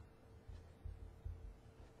probability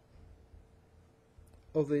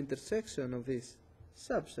of the intersection of this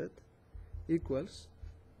subset equals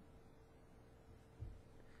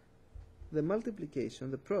the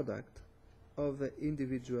multiplication, the product of the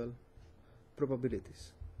individual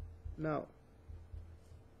probabilities. Now,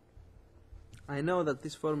 I know that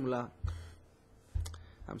this formula,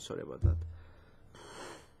 I'm sorry about that.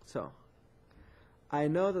 So, I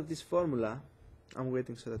know that this formula, I'm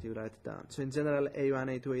waiting so that you write it down. So in general,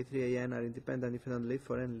 A1, A2, A3, AN are independent if and only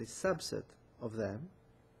for any subset of them,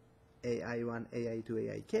 AI1, AI2,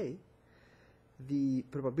 AIK. The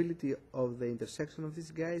probability of the intersection of these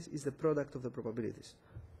guys is the product of the probabilities.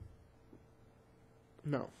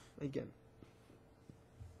 Now, again,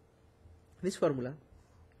 this formula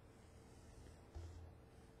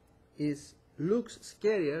looks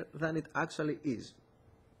scarier than it actually is.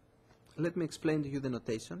 Let me explain to you the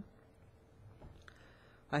notation.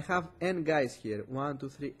 I have n guys here, 1, 2,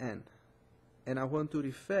 3, n, and I want to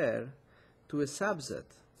refer to a subset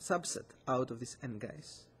out of these n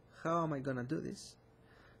guys. How am I gonna do this?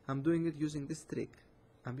 I'm doing it using this trick.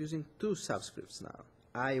 I'm using two subscripts now,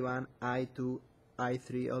 I1, I2,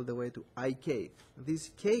 I3, all the way to IK.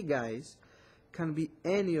 These k guys can be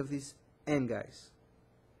any of these n guys.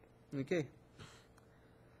 Okay?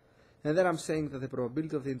 And then I'm saying that the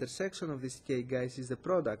probability of the intersection of these k guys is the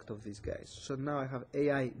product of these guys. So now I have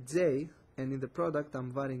Aij, and in the product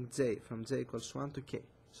I'm varying j from j equals 1 to k.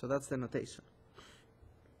 So that's the notation.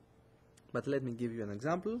 But let me give you an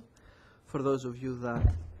example for those of you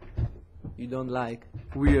that you don't like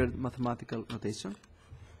weird mathematical notation.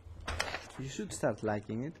 You should start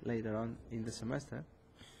liking it later on in the semester.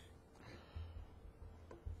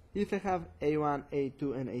 If I have A1,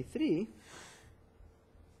 A2, and A3,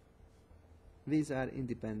 these are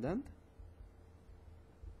independent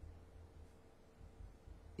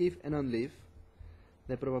if and only if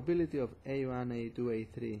the probability of A1, A2,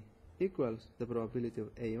 A3 equals the probability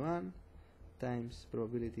of A1 times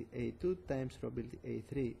probability A2 times probability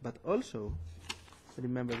A3. But also,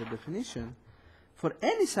 remember the definition, for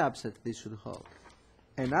any subset this should hold.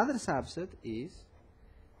 Another subset is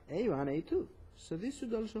A1, A2. So this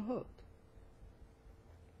should also hold.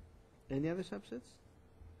 Any other subsets?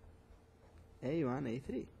 A1,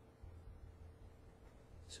 A3.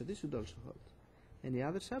 So this should also hold. Any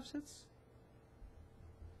other subsets?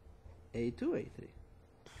 A2, A3.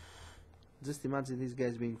 Just imagine these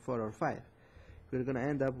guys being 4 or 5. We're going to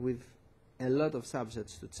end up with a lot of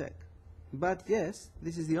subsets to check. But yes,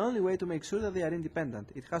 this is the only way to make sure that they are independent.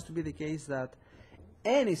 It has to be the case that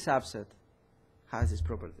any subset has this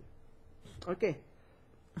property. Okay.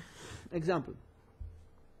 Example.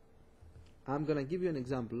 I'm going to give you an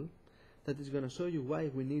example that is going to show you why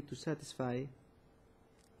we need to satisfy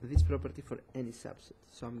this property for any subset.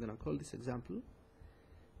 So I'm going to call this example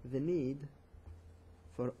the need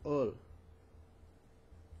for all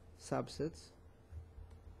subsets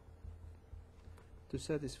to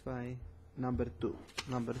satisfy number 2.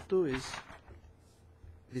 Number 2 is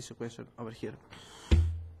this equation over here.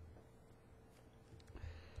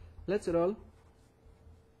 Let's roll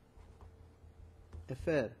a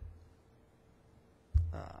fair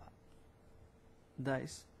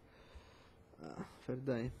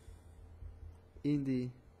die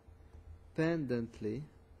independently,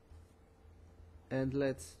 and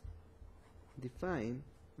let's define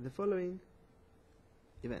the following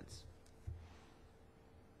events.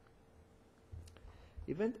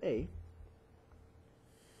 Event A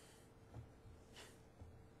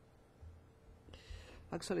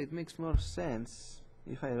actually it makes more sense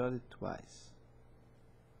if I roll it twice.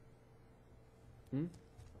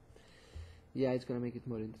 Yeah, it's gonna make it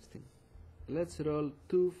more interesting. Let's roll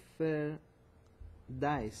two fair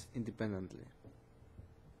dice independently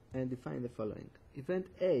and define the following. Event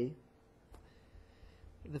A,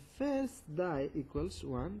 the first die equals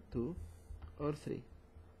 1, 2, or 3.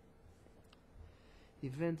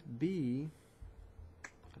 Event B,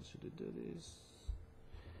 how should I do this?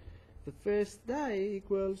 The first die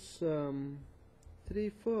equals 3,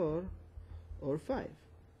 4, or 5.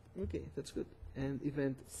 Okay, that's good. And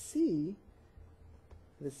event C,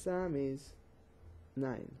 the sum is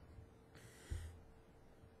 9.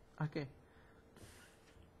 Okay.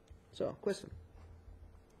 So, question.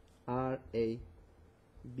 Are A,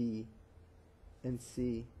 B, and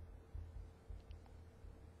C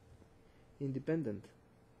independent?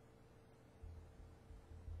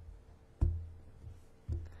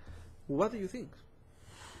 What do you think?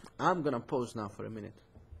 I'm gonna pause now for a minute,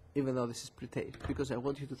 even though this is pre-taped, because I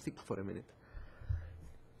want you to think for a minute.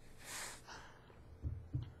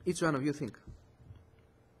 Each one of you think.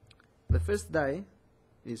 The first die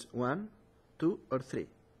is 1, 2, or 3.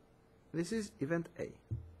 This is event A.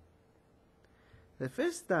 The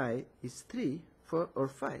first die is 3, 4, or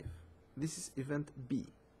 5. This is event B.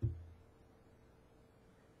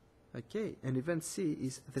 Okay, and event C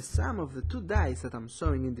is the sum of the two dice that I'm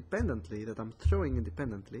showing independently, that I'm throwing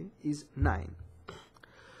independently, is 9.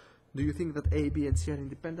 Do you think that A, B, and C are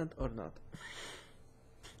independent or not?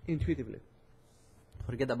 Intuitively.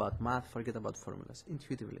 Forget about math, forget about formulas.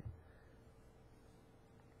 Intuitively.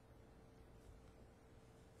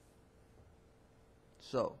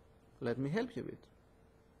 So, let me help you with.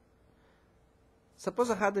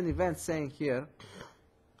 Suppose I had an event saying here,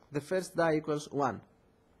 the first die equals 1.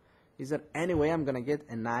 Is there any way I'm going to get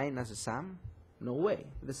a 9 as a sum? No way.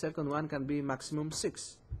 The second one can be maximum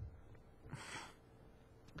 6.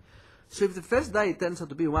 So if the first die turns out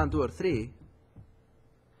to be 1, 2, or 3,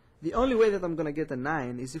 the only way that I'm going to get a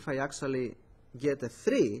 9 is if I actually get a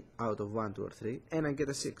 3 out of 1, 2, or 3, and I get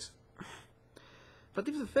a 6. But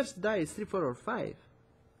if the first die is 3, 4, or 5,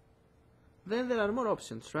 then there are more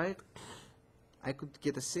options, right? I could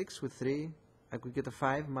get a 6 with 3, I could get a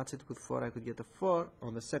 5, match it with 4, I could get a 4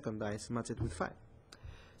 on the second dice, match it with 5.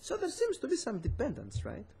 So there seems to be some dependence,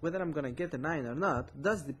 right? Whether I'm going to get a 9 or not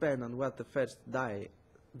does depend on what the first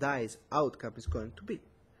die's outcome is going to be,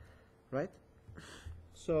 right?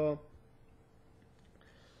 So,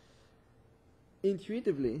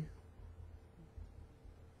 intuitively,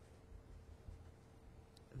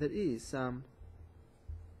 there is some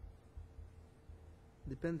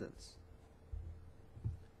dependence.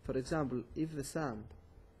 For example, if the sum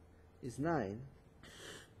is 9,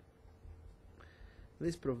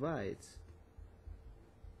 this provides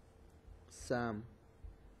some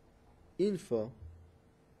info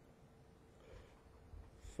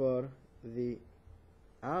for the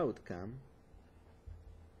outcome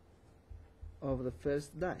of the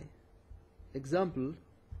first die. Example,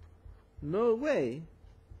 no way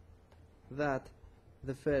that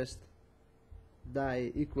the first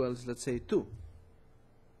die equals, let's say, 2.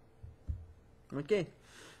 Okay.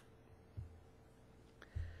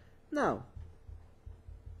 Now,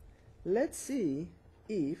 let's see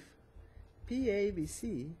if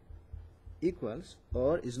PABC equals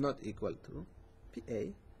or is not equal to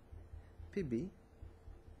PA, PB,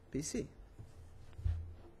 PC.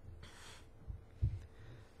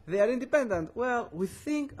 They are independent. Well, we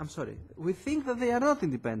think that they are not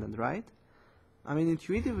independent, right? I mean,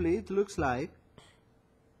 intuitively, it looks like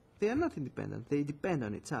they are not independent. They depend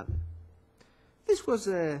on each other. This was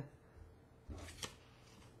the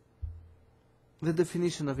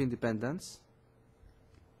definition of independence.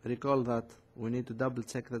 Recall that we need to double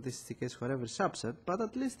check that this is the case for every subset, but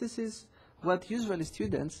at least this is what usually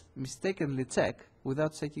students mistakenly check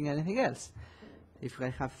without checking anything else. If I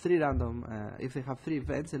have three if I have three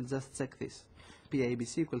events, I'll just check this.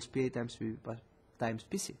 PABC equals PA times PB times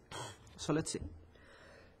PC. So let's see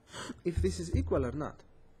if this is equal or not.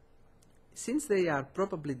 Since they are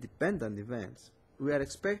probably dependent events, we are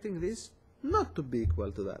expecting this not to be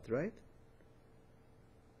equal to that, right?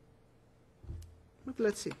 But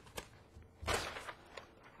let's see.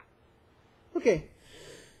 Okay.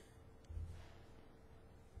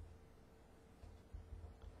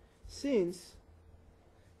 since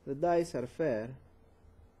the dice are fair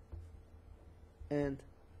and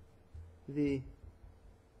the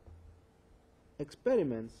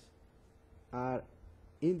experiments are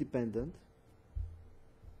independent,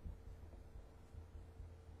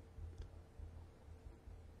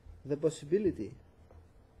 the possibility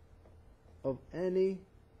of any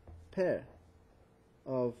pair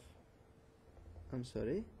of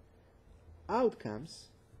outcomes,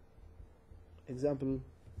 example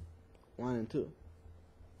 1 and 2,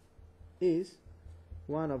 is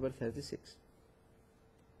 1 over 36.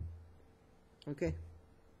 Okay,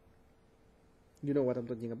 you know what I'm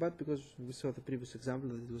talking about because we saw the previous example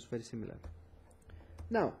that it was very similar.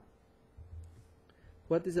 Now,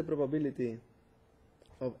 what is the probability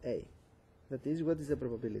of A? That is, what is the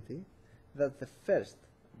probability that the first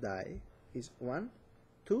die is 1,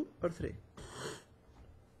 2 or 3?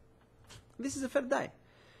 This is a fair die.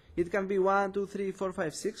 It can be 1, 2, 3, 4,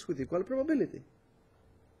 5, 6 with equal probability,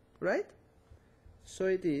 right? So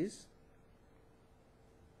it is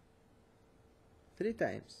 3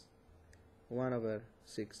 times 1 over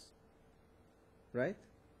 6, right?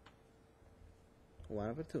 1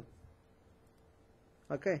 over 2.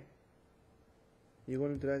 Okay. You're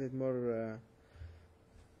going to write it more,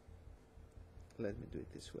 let me do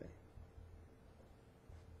it this way.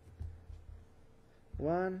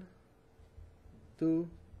 1, 2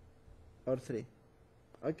 or 3.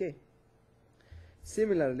 Okay.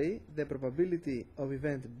 Similarly, the probability of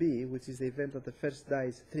event B, which is the event that the first die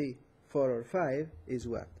is 3, 4 or 5, is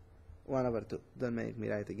what? 1 over 2. Don't make me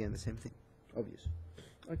write again the same thing. Obvious.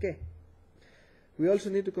 Okay. We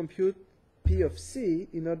also need to compute P of C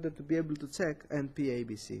in order to be able to check, and P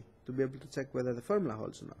ABC, to be able to check whether the formula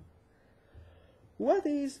holds or not. What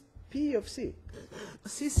is P of C?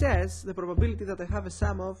 C says the probability that I have a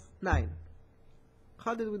sum of 9.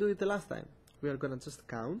 How did we do it the last time? We are going to just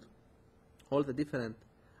count all the different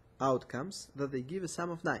outcomes that they give a sum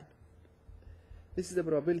of 9. This is the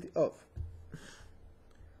probability of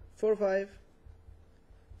 4, 5,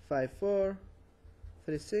 5, 4,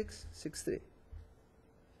 3, 6, 6, 3.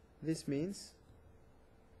 This means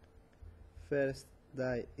first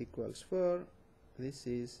die equals 4, this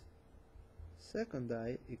is second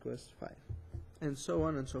die equals 5, and so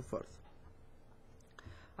on and so forth.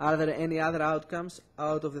 Are there any other outcomes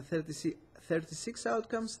out of the 36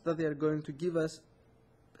 outcomes that they are going to give us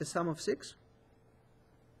a sum of 6?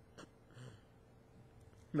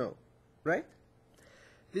 No, right?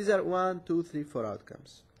 These are 1, 2, 3, 4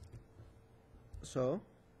 outcomes. So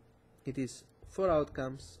it is 4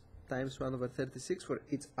 outcomes times 1 over 36 for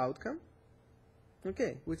each outcome,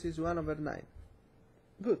 okay, which is 1 over 9.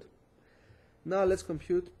 Good. Now let's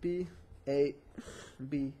compute P, A,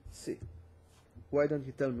 B, C. Why don't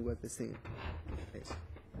you tell me what this thing is?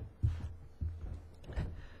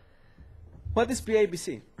 What is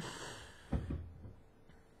PABC?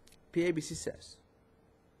 PABC says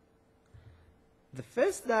the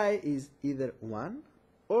first die is either 1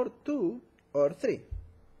 or 2 or 3.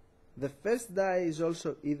 The first die is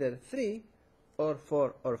also either 3 or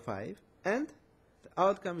 4 or 5, and the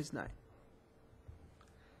outcome is 9.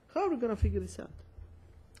 How are we going to figure this out?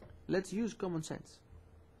 Let's use common sense.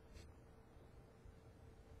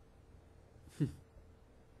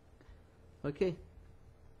 Okay.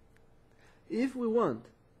 If we want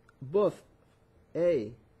both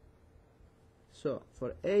A, so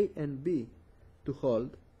for A and B to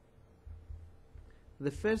hold, the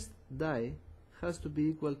first die has to be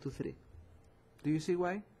equal to 3. Do you see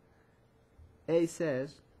why? A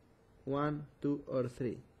says 1, 2 or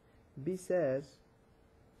 3. B says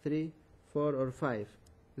 3, 4 or 5.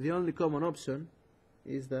 The only common option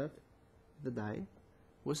is that the die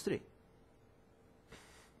was 3.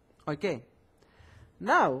 Okay.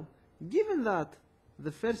 Now, given that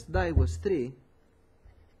the first die was 3,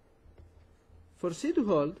 for C to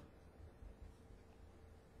hold,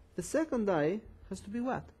 the second die has to be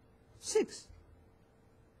what? 6.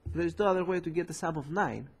 There is no other way to get a sum of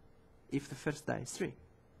 9 if the first die is 3.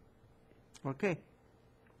 Okay.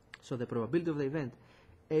 So the probability of the event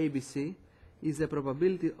ABC is the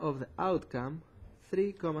probability of the outcome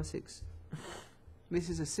 3, 6. This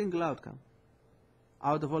is a single outcome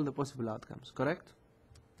out of all the possible outcomes, correct?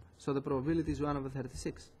 So the probability is 1 over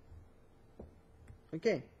 36.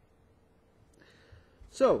 Okay.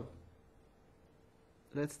 So,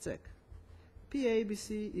 let's check.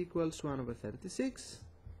 PABC equals 1 over 36.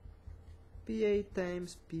 PA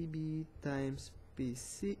times PB times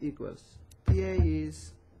PC equals PA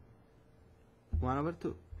is 1 over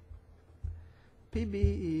 2.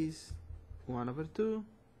 PB is 1 over 2.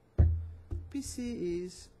 PC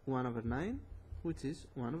is 1 over 9, which is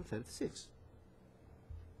 1 over 36.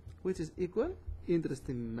 which is equal,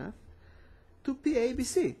 interesting enough, to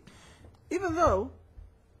PABC. Even though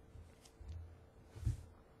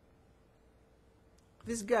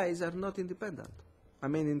these guys are not independent. I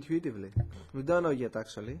mean, intuitively. We don't know yet,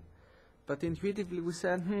 actually. But intuitively we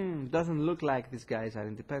said, doesn't look like these guys are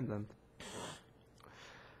independent.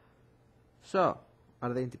 So,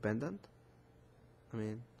 are they independent? I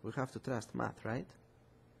mean, we have to trust math, right?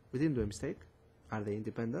 We didn't do a mistake. Are they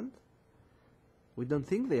independent? We don't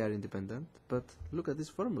think they are independent, but look at this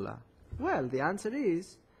formula. Well, the answer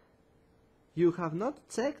is, you have not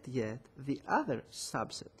checked yet the other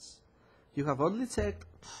subsets. You have only checked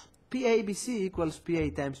PABC equals PA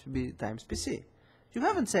times PB times PC. You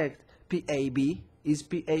haven't checked PAB. Is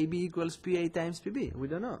PAB equals PA times PB? We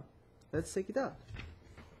don't know. Let's check it out.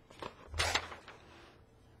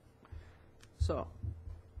 So,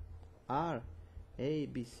 are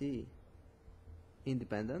ABC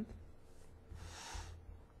independent?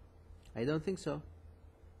 I don't think so.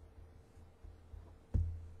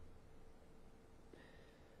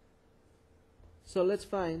 So let's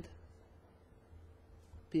find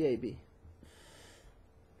PAB.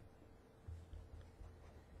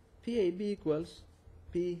 PAB equals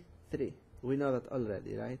P3. We know that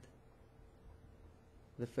already, right?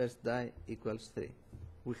 The first die equals 3.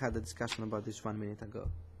 We had a discussion about this 1 minute ago.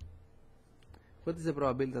 What is the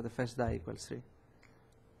probability that the first die equals 3?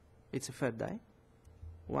 It's a fair die.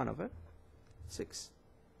 1/6.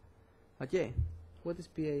 Okay, what is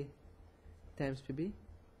PA times PB?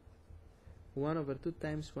 1/2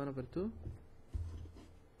 times 1/2.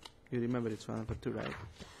 You remember it's 1/2, right?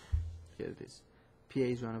 Here it is. PA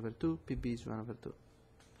is 1/2, PB is 1/2.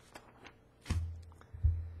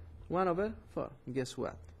 1/4. Guess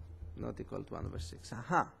what? Not equal to 1/6.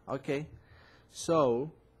 Aha, okay.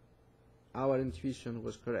 So, our intuition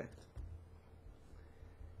was correct.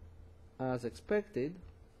 As expected,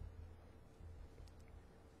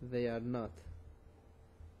 they are not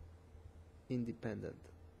independent.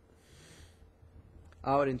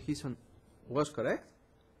 Our intuition was correct,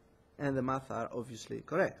 and the math are obviously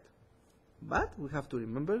correct. But we have to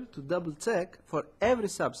remember to double check for every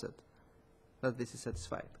subset that this is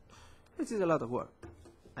satisfied. This is a lot of work,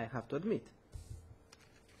 I have to admit.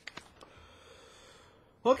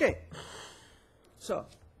 Okay, so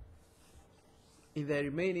in the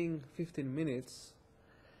remaining 15 minutes,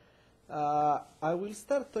 I will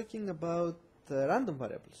start talking about random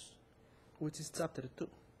variables, which is chapter 2.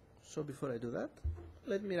 So before I do that,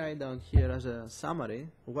 let me write down here as a summary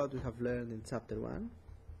what we have learned in chapter 1.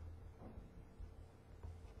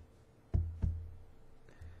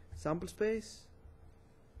 Sample space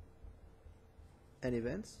and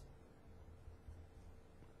events,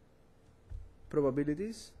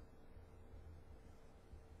 probabilities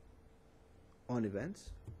on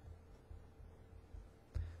events,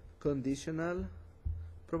 conditional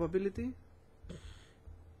probability,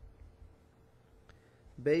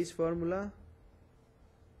 Bayes formula,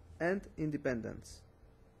 and independence.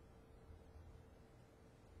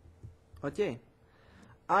 Okay,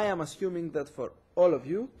 I am assuming that for all of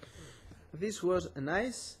you this was a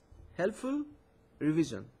nice, helpful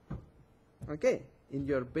revision. Okay, in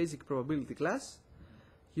your basic probability class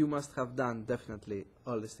you must have done definitely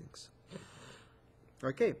all these things.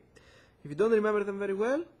 Okay, if you don't remember them very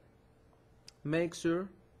well, make sure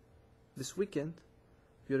this weekend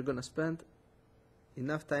you're gonna spend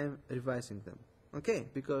enough time revising them. Okay,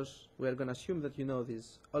 because we are gonna assume that you know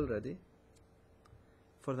these already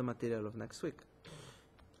for the material of next week.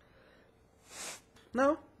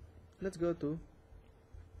 Now, let's go to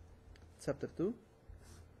chapter 2,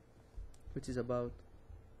 which is about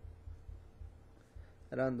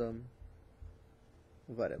random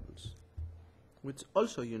variables, which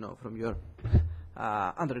also you know from your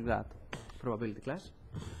undergrad probability class.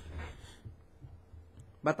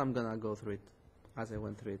 But I'm gonna go through it as I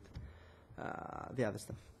went through it, the other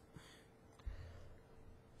stuff.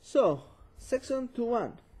 So, section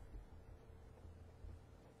 2.1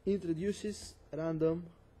 introduces random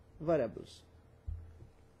variables.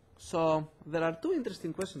 So, there are two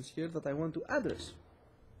interesting questions here that I want to address.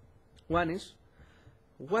 One is,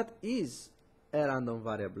 what is a random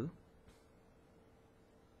variable?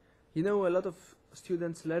 You know, a lot of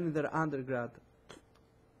students learn in their undergrad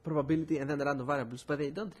probability and then the random variables, but they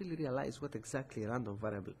don't really realize what exactly a random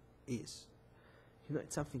variable is. You know,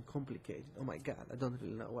 it's something complicated. Oh my god, I don't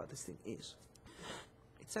really know what this thing is.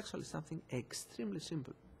 It's actually something extremely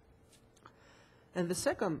simple. And the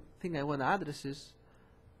second thing I want to address is,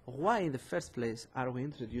 why in the first place are we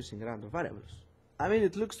introducing random variables? I mean,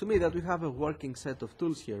 it looks to me that we have a working set of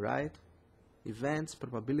tools here, right? Events,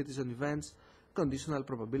 probabilities on events, conditional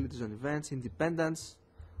probabilities on events, independence.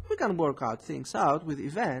 we can work out things out with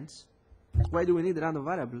events. Why do we need random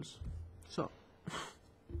variables? So,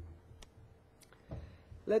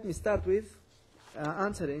 let me start with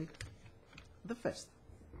answering the first.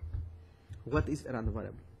 What is a random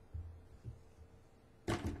variable?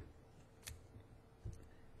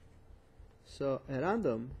 So, a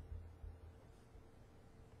random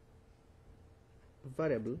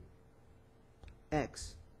variable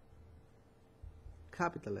x,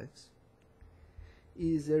 capital X,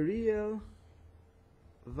 is a real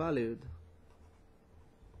valued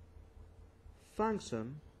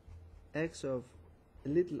function x of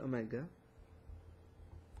little omega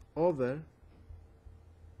over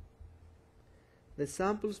the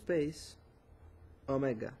sample space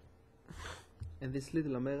omega, and this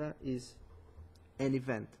little omega is an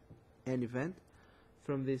event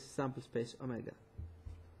from this sample space omega.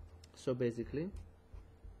 So basically,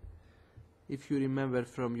 if you remember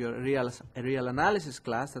from your real analysis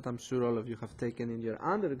class that I'm sure all of you have taken in your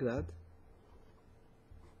undergrad,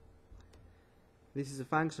 this is a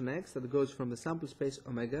function x that goes from the sample space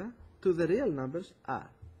omega to the real numbers r.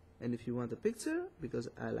 And if you want a picture, because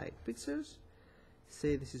I like pictures,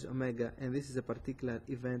 say this is omega and this is a particular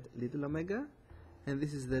event little omega, and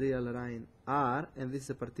this is the real line r, and this is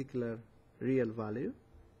a particular real value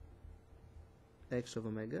x of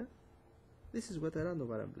omega. This is what a random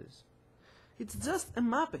variable is. It's just a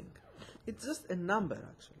mapping. It's just a number,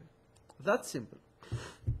 actually. That's simple.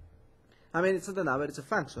 I mean, it's not a number, it's a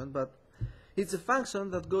function, but it's a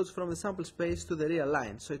function that goes from the sample space to the real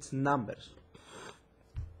line, so it's numbers.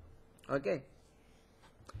 Okay?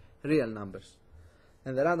 Real numbers.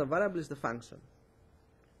 And the random variable is the function.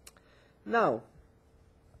 Now,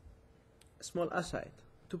 a small aside.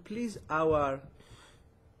 To please our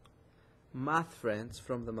math friends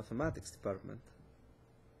from the mathematics department,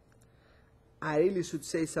 I really should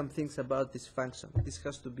say some things about this function. This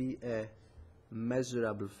has to be a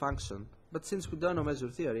measurable function, but since we don't know measure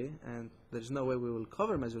theory, and there is no way we will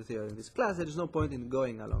cover measure theory in this class, there is no point in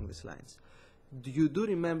going along these lines. You do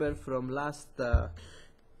remember from last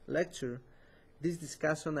lecture this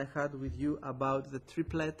discussion I had with you about the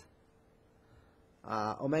triplet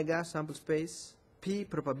omega sample space, p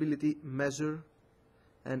probability measure,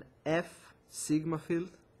 and f sigma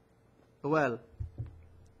field? Well,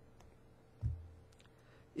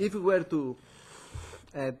 if we were to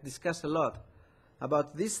discuss a lot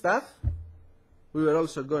about this stuff, we were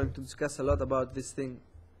also going to discuss a lot about this thing,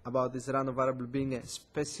 about this random variable being a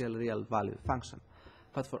special real value function.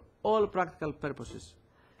 But for all practical purposes,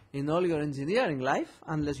 in all your engineering life,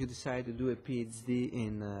 unless you decide to do a PhD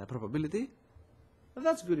in probability,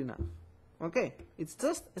 that's good enough. Okay, it's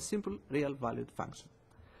just a simple real valued function.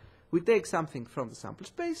 We take something from the sample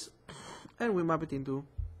space and we map it into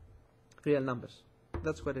real numbers.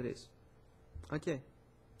 That's what it is. Okay.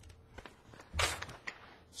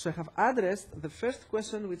 So I have addressed the first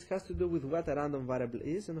question, which has to do with what a random variable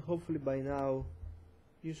is, and hopefully by now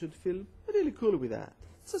you should feel really cool with that.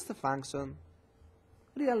 It's just a function.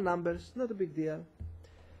 Real numbers, not a big deal.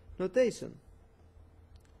 Notation.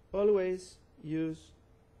 Always use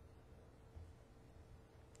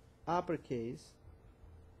uppercase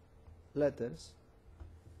letters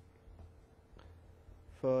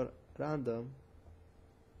for random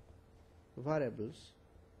variables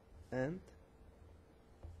and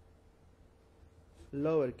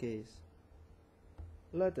lowercase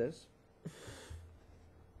letters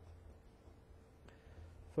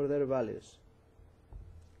for their values.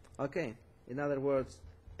 Okay, in other words,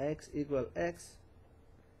 x equal x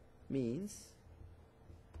means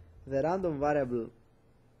the random variable,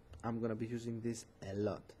 I'm going to be using this a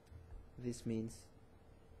lot. This means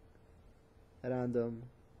random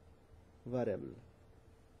variable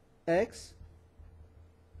x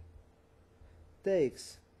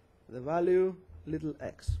takes the value little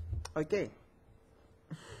x. Okay.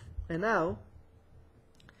 And now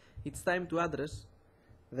it's time to address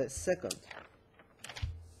the second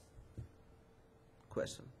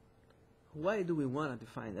question. Why do we want to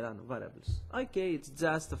define random variables? Okay, it's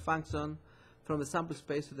just a function from the sample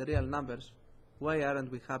space to the real numbers. Why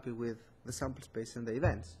aren't we happy with the sample space and the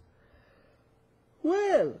events?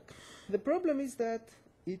 Well, the problem is that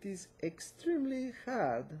it is extremely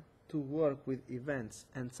hard to work with events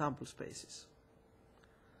and sample spaces.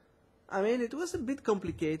 I mean, it was a bit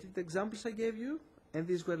complicated, the examples I gave you, and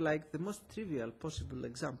these were like the most trivial possible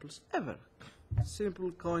examples ever.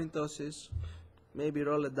 Simple coin tosses, maybe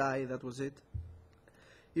roll a die, that was it.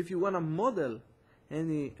 If you want to model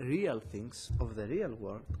any real things of the real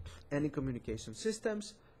world, any communication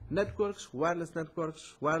systems, networks, wireless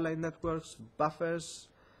networks, wireline networks, buffers,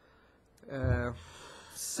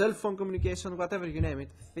 cell phone communication, whatever you name it,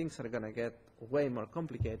 things are gonna get way more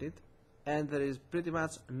complicated, and there is pretty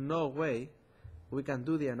much no way we can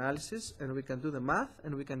do the analysis and we can do the math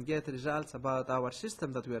and we can get results about our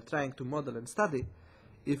system that we are trying to model and study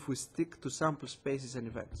if we stick to sample spaces and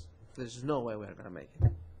events. There's no way we're gonna make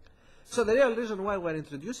it. So the real reason why we're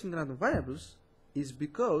introducing random variables is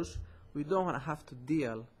because we don't want to have to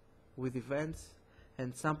deal with events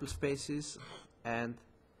and sample spaces and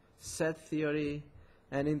set theory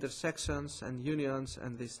and intersections and unions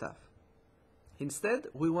and this stuff. Instead,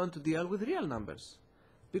 we want to deal with real numbers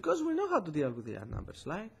because we know how to deal with real numbers.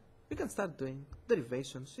 Like, we can start doing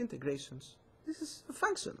derivations, integrations. This is a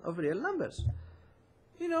function of real numbers.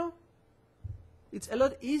 You know, it's a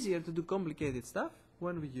lot easier to do complicated stuff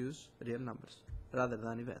when we use real numbers rather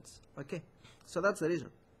than events. Okay, so that's the reason.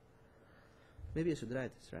 Maybe I should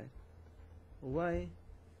write this, right? Why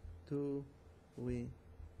do we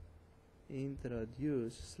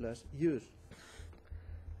introduce/use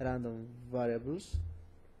random variables?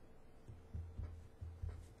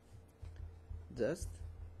 Just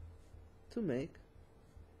to make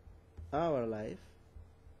our life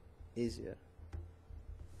easier.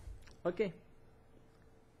 Okay.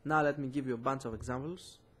 Now let me give you a bunch of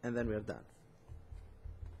examples and then we are done.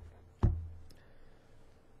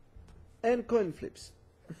 And coin flips.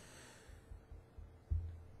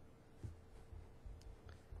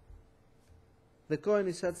 The coin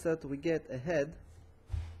is such that we get a head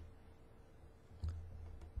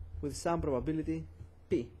with some probability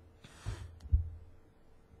p.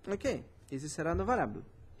 Okay, is this a random variable?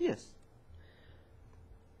 Yes.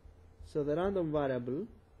 So the random variable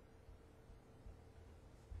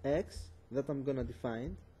x that I'm gonna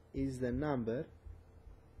define is the number.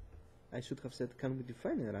 I should have said, can we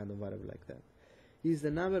define a random variable like that? Is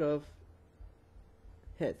the number of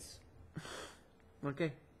heads.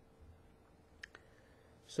 Okay.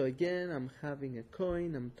 So again, I'm having a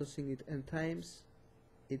coin, I'm tossing it n times.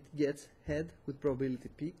 It gets head with probability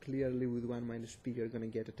p. Clearly with 1 minus p you're gonna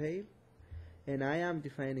get a tail. And I am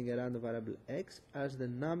defining a random variable x as the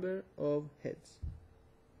number of heads.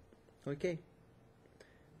 Okay.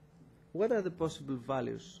 What are the possible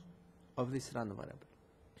values of this random variable?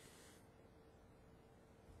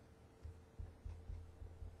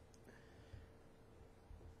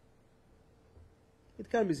 It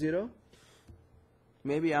can be 0.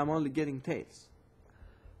 Maybe I'm only getting tails.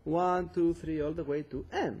 1, 2, 3, all the way to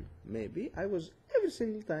n. Maybe I was every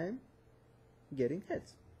single time getting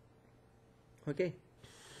heads. Okay.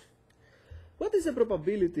 What is the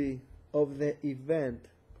probability of the event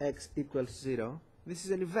x equals 0? This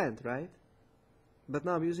is an event, right? But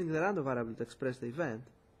now I'm using the random variable to express the event.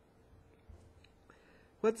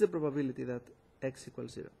 What's the probability that x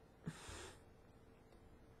equals 0?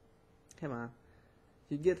 Come on.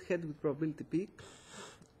 You get head with probability p.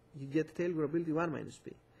 You get tail probability 1 minus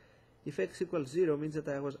p. If x equals 0 means that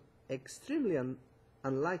I was extremely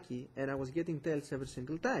unlucky and I was getting tails every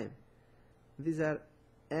single time. These are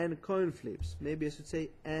n coin flips. Maybe I should say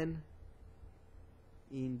n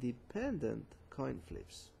independent coin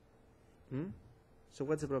flips. So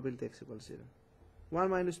what's the probability x equals 0? 1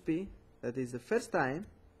 minus p, that is the first time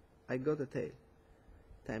I got a tail,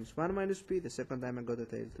 times 1 minus p, the second time I got a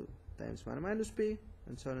tail too, times 1 minus p,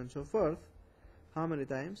 and so on and so forth. How many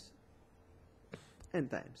times? N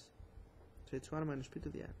times. So it's 1 minus p to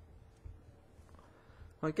the n.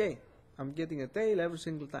 Okay, I'm getting a tail every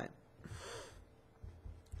single time.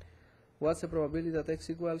 What's the probability that x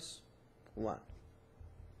equals 1?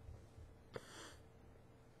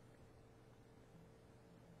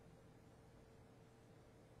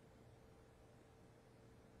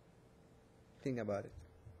 Think about it.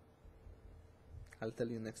 I'll tell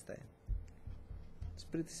you next time. It's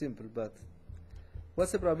pretty simple, but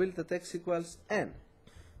what's the probability that x equals n?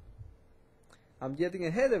 I'm getting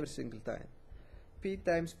a head every single time. P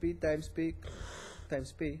times p times p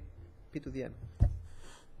times p, p to the n.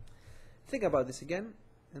 Think about this again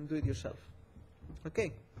and do it yourself.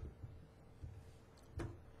 Okay.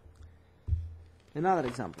 Another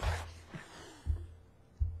example.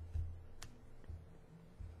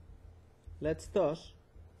 Let's toss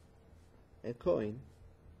a coin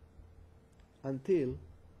until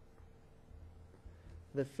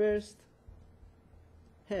the first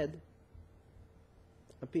head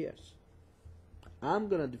appears. I'm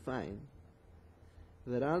gonna define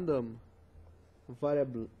the random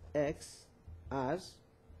variable x as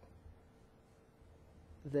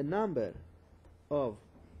the number of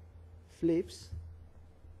flips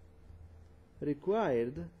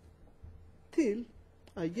required till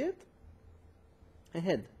I get a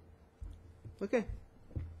head. Okay,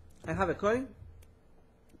 I have a coin.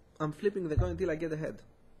 I'm flipping the coin till I get a head.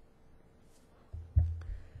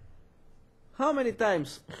 How many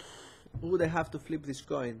times would I have to flip this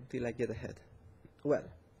coin till I get a head? Well,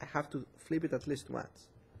 I have to flip it at least once.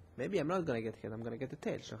 Maybe I'm not going to get a head, I'm going to get a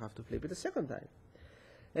tail, so I have to flip it a second time.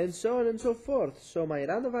 And so on and so forth. So my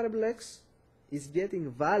random variable x is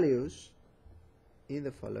getting values in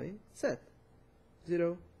the following set.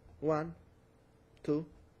 0, 1, 2,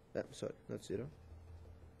 sorry, not 0. You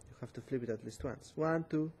have to flip it at least once. 1,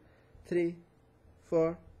 2, 3,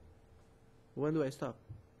 4. When do I stop?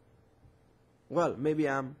 Well, maybe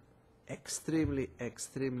I'm extremely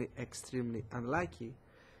unlucky.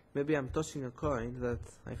 Maybe I'm tossing a coin that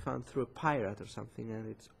I found through a pirate or something, and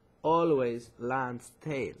it always lands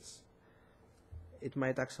tails. It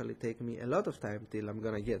might actually take me a lot of time till I'm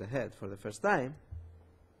gonna get a head for the first time,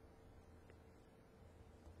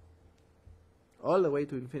 all the way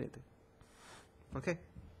to infinity. Okay?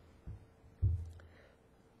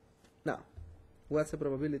 Now, what's the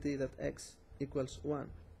probability that x equals 1?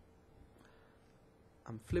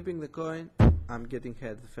 I'm flipping the coin, I'm getting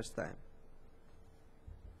head the first time.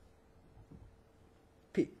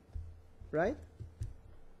 P, right?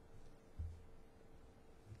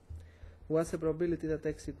 What's the probability that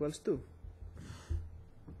x equals 2?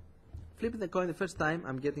 Flipping the coin the first time,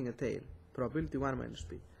 I'm getting a tail. Probability 1 minus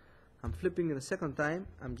p. I'm flipping it the second time,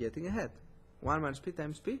 I'm getting a head. 1 minus p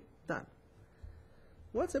times p, done.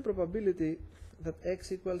 What's the probability that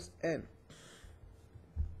x equals n?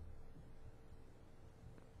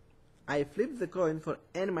 I flipped the coin for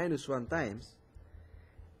n minus 1 times,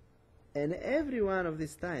 and every one of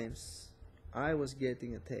these times I was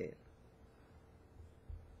getting a tail.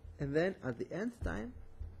 And then at the nth time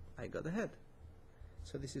I got a head.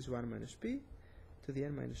 So this is 1 minus p to the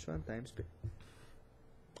n minus 1 times p.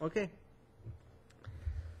 Okay.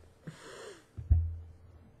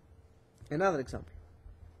 Another example.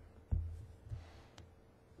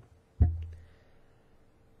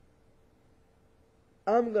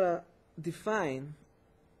 I'm gonna define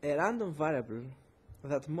a random variable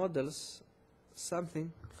that models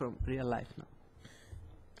something from real life now.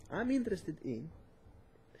 I'm interested in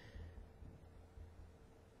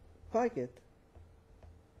packet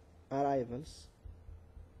arrivals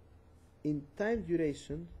in time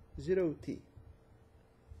duration 0t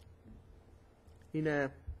in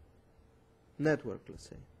a network, let's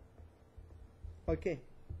say. Okay.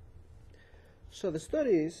 So the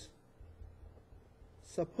story is,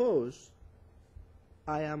 suppose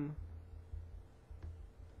I am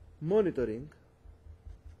monitoring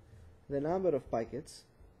the number of packets.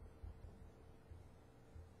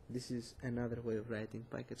 This is another way of writing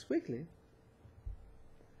packets quickly.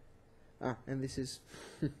 And this is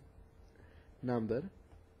number.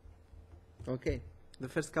 Okay, the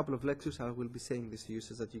first couple of lectures I will be saying this to you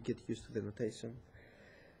so that you get used to the notation.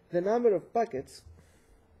 The number of packets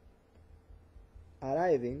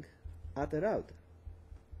arriving at a router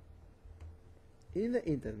in the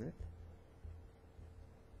internet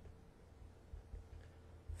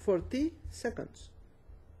for t seconds.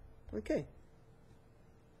 Okay.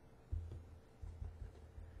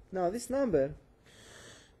 Now this number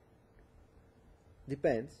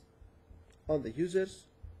depends on the users,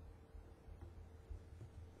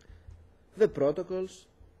 the protocols,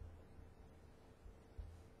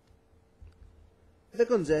 the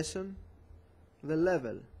congestion, the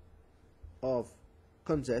level of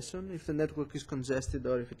congestion, if the network is congested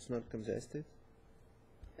or if it's not congested,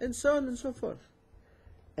 and so on and so forth.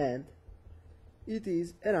 And it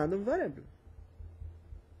is a random variable.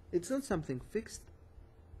 It's not something fixed.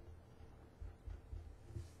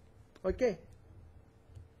 Okay.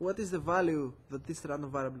 What is the value that this random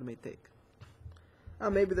variable may take?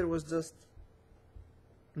 Maybe there was just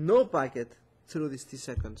no packet through these t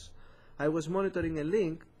seconds. I was monitoring a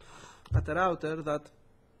link at a router that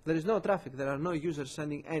there is no traffic, there are no users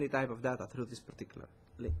sending any type of data through this particular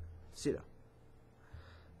link. 0.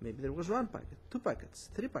 Maybe there was 1 packet, 2 packets,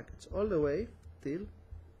 3 packets, all the way till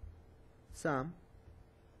some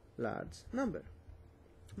large number.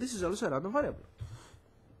 This is also a random variable.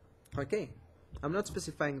 Okay, I'm not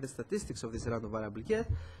specifying the statistics of this random variable yet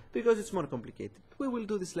because it's more complicated. We will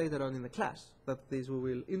do this later on in the class. That is, we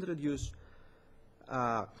will introduce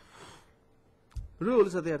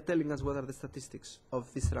rules that they are telling us what are the statistics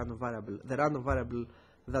of this random variable, the random variable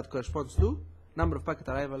that corresponds to number of packet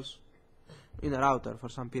arrivals in a router for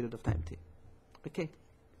some period of time t. Okay.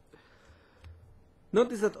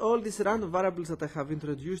 Notice that all these random variables that I have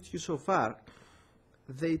introduced you so far,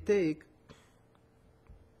 they take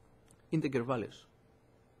integer values.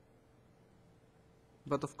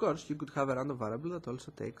 But of course, you could have a random variable that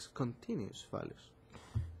also takes continuous values.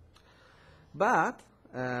 But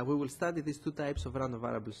we will study these two types of random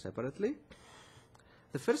variables separately.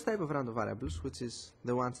 The first type of random variables, which is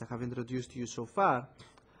the ones I have introduced to you so far,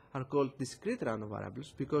 are called discrete random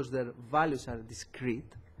variables because their values are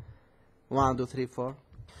discrete, 1, 2, 3, 4.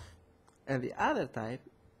 And the other type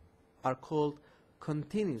are called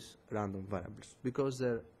continuous random variables because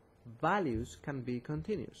their values can be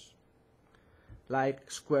continuous.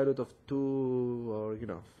 Like square root of 2, or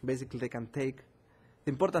basically they can take,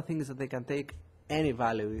 the important thing is that they can take any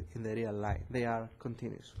value in the real line. They are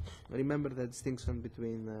continuous. Remember the distinction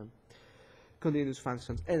between continuous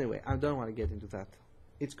functions. Anyway, I don't want to get into that.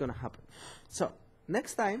 It's going to happen. So,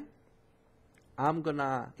 next time, I'm going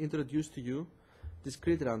to introduce to you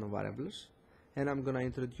discrete random variables, and I'm going to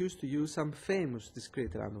introduce to you some famous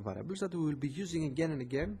discrete random variables that we will be using again and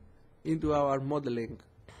again into our modeling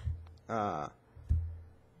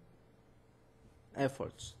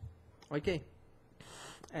efforts. Okay?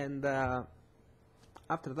 And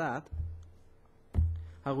after that,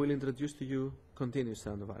 I will introduce to you continuous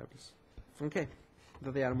random variables. Okay?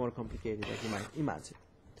 That they are more complicated as you might imagine.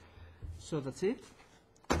 So that's it.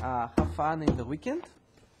 Have fun in the weekend.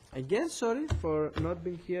 Again, sorry for not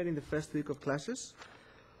being here in the first week of classes.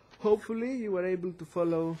 Hopefully you were able to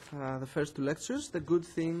follow the first two lectures. The good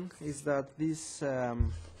thing is that the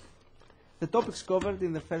topics covered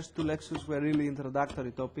in the first two lectures were really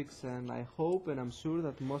introductory topics, and I hope and I'm sure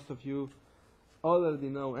that most of you already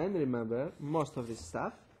know and remember most of this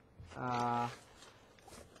stuff.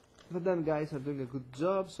 The Den guys are doing a good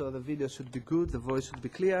job, so the video should be good, the voice should be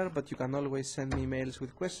clear, but you can always send me emails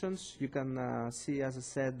with questions. You can see, as I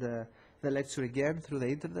said, the lecture again through the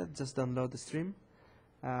internet. Just download the stream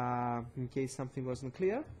in case something wasn't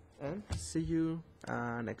clear, and see you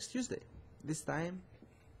next Tuesday, this time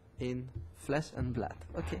in flesh and blood.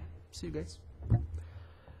 Okay, see you guys.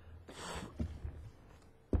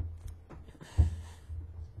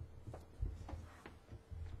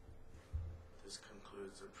 This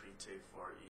concludes the pre-tape for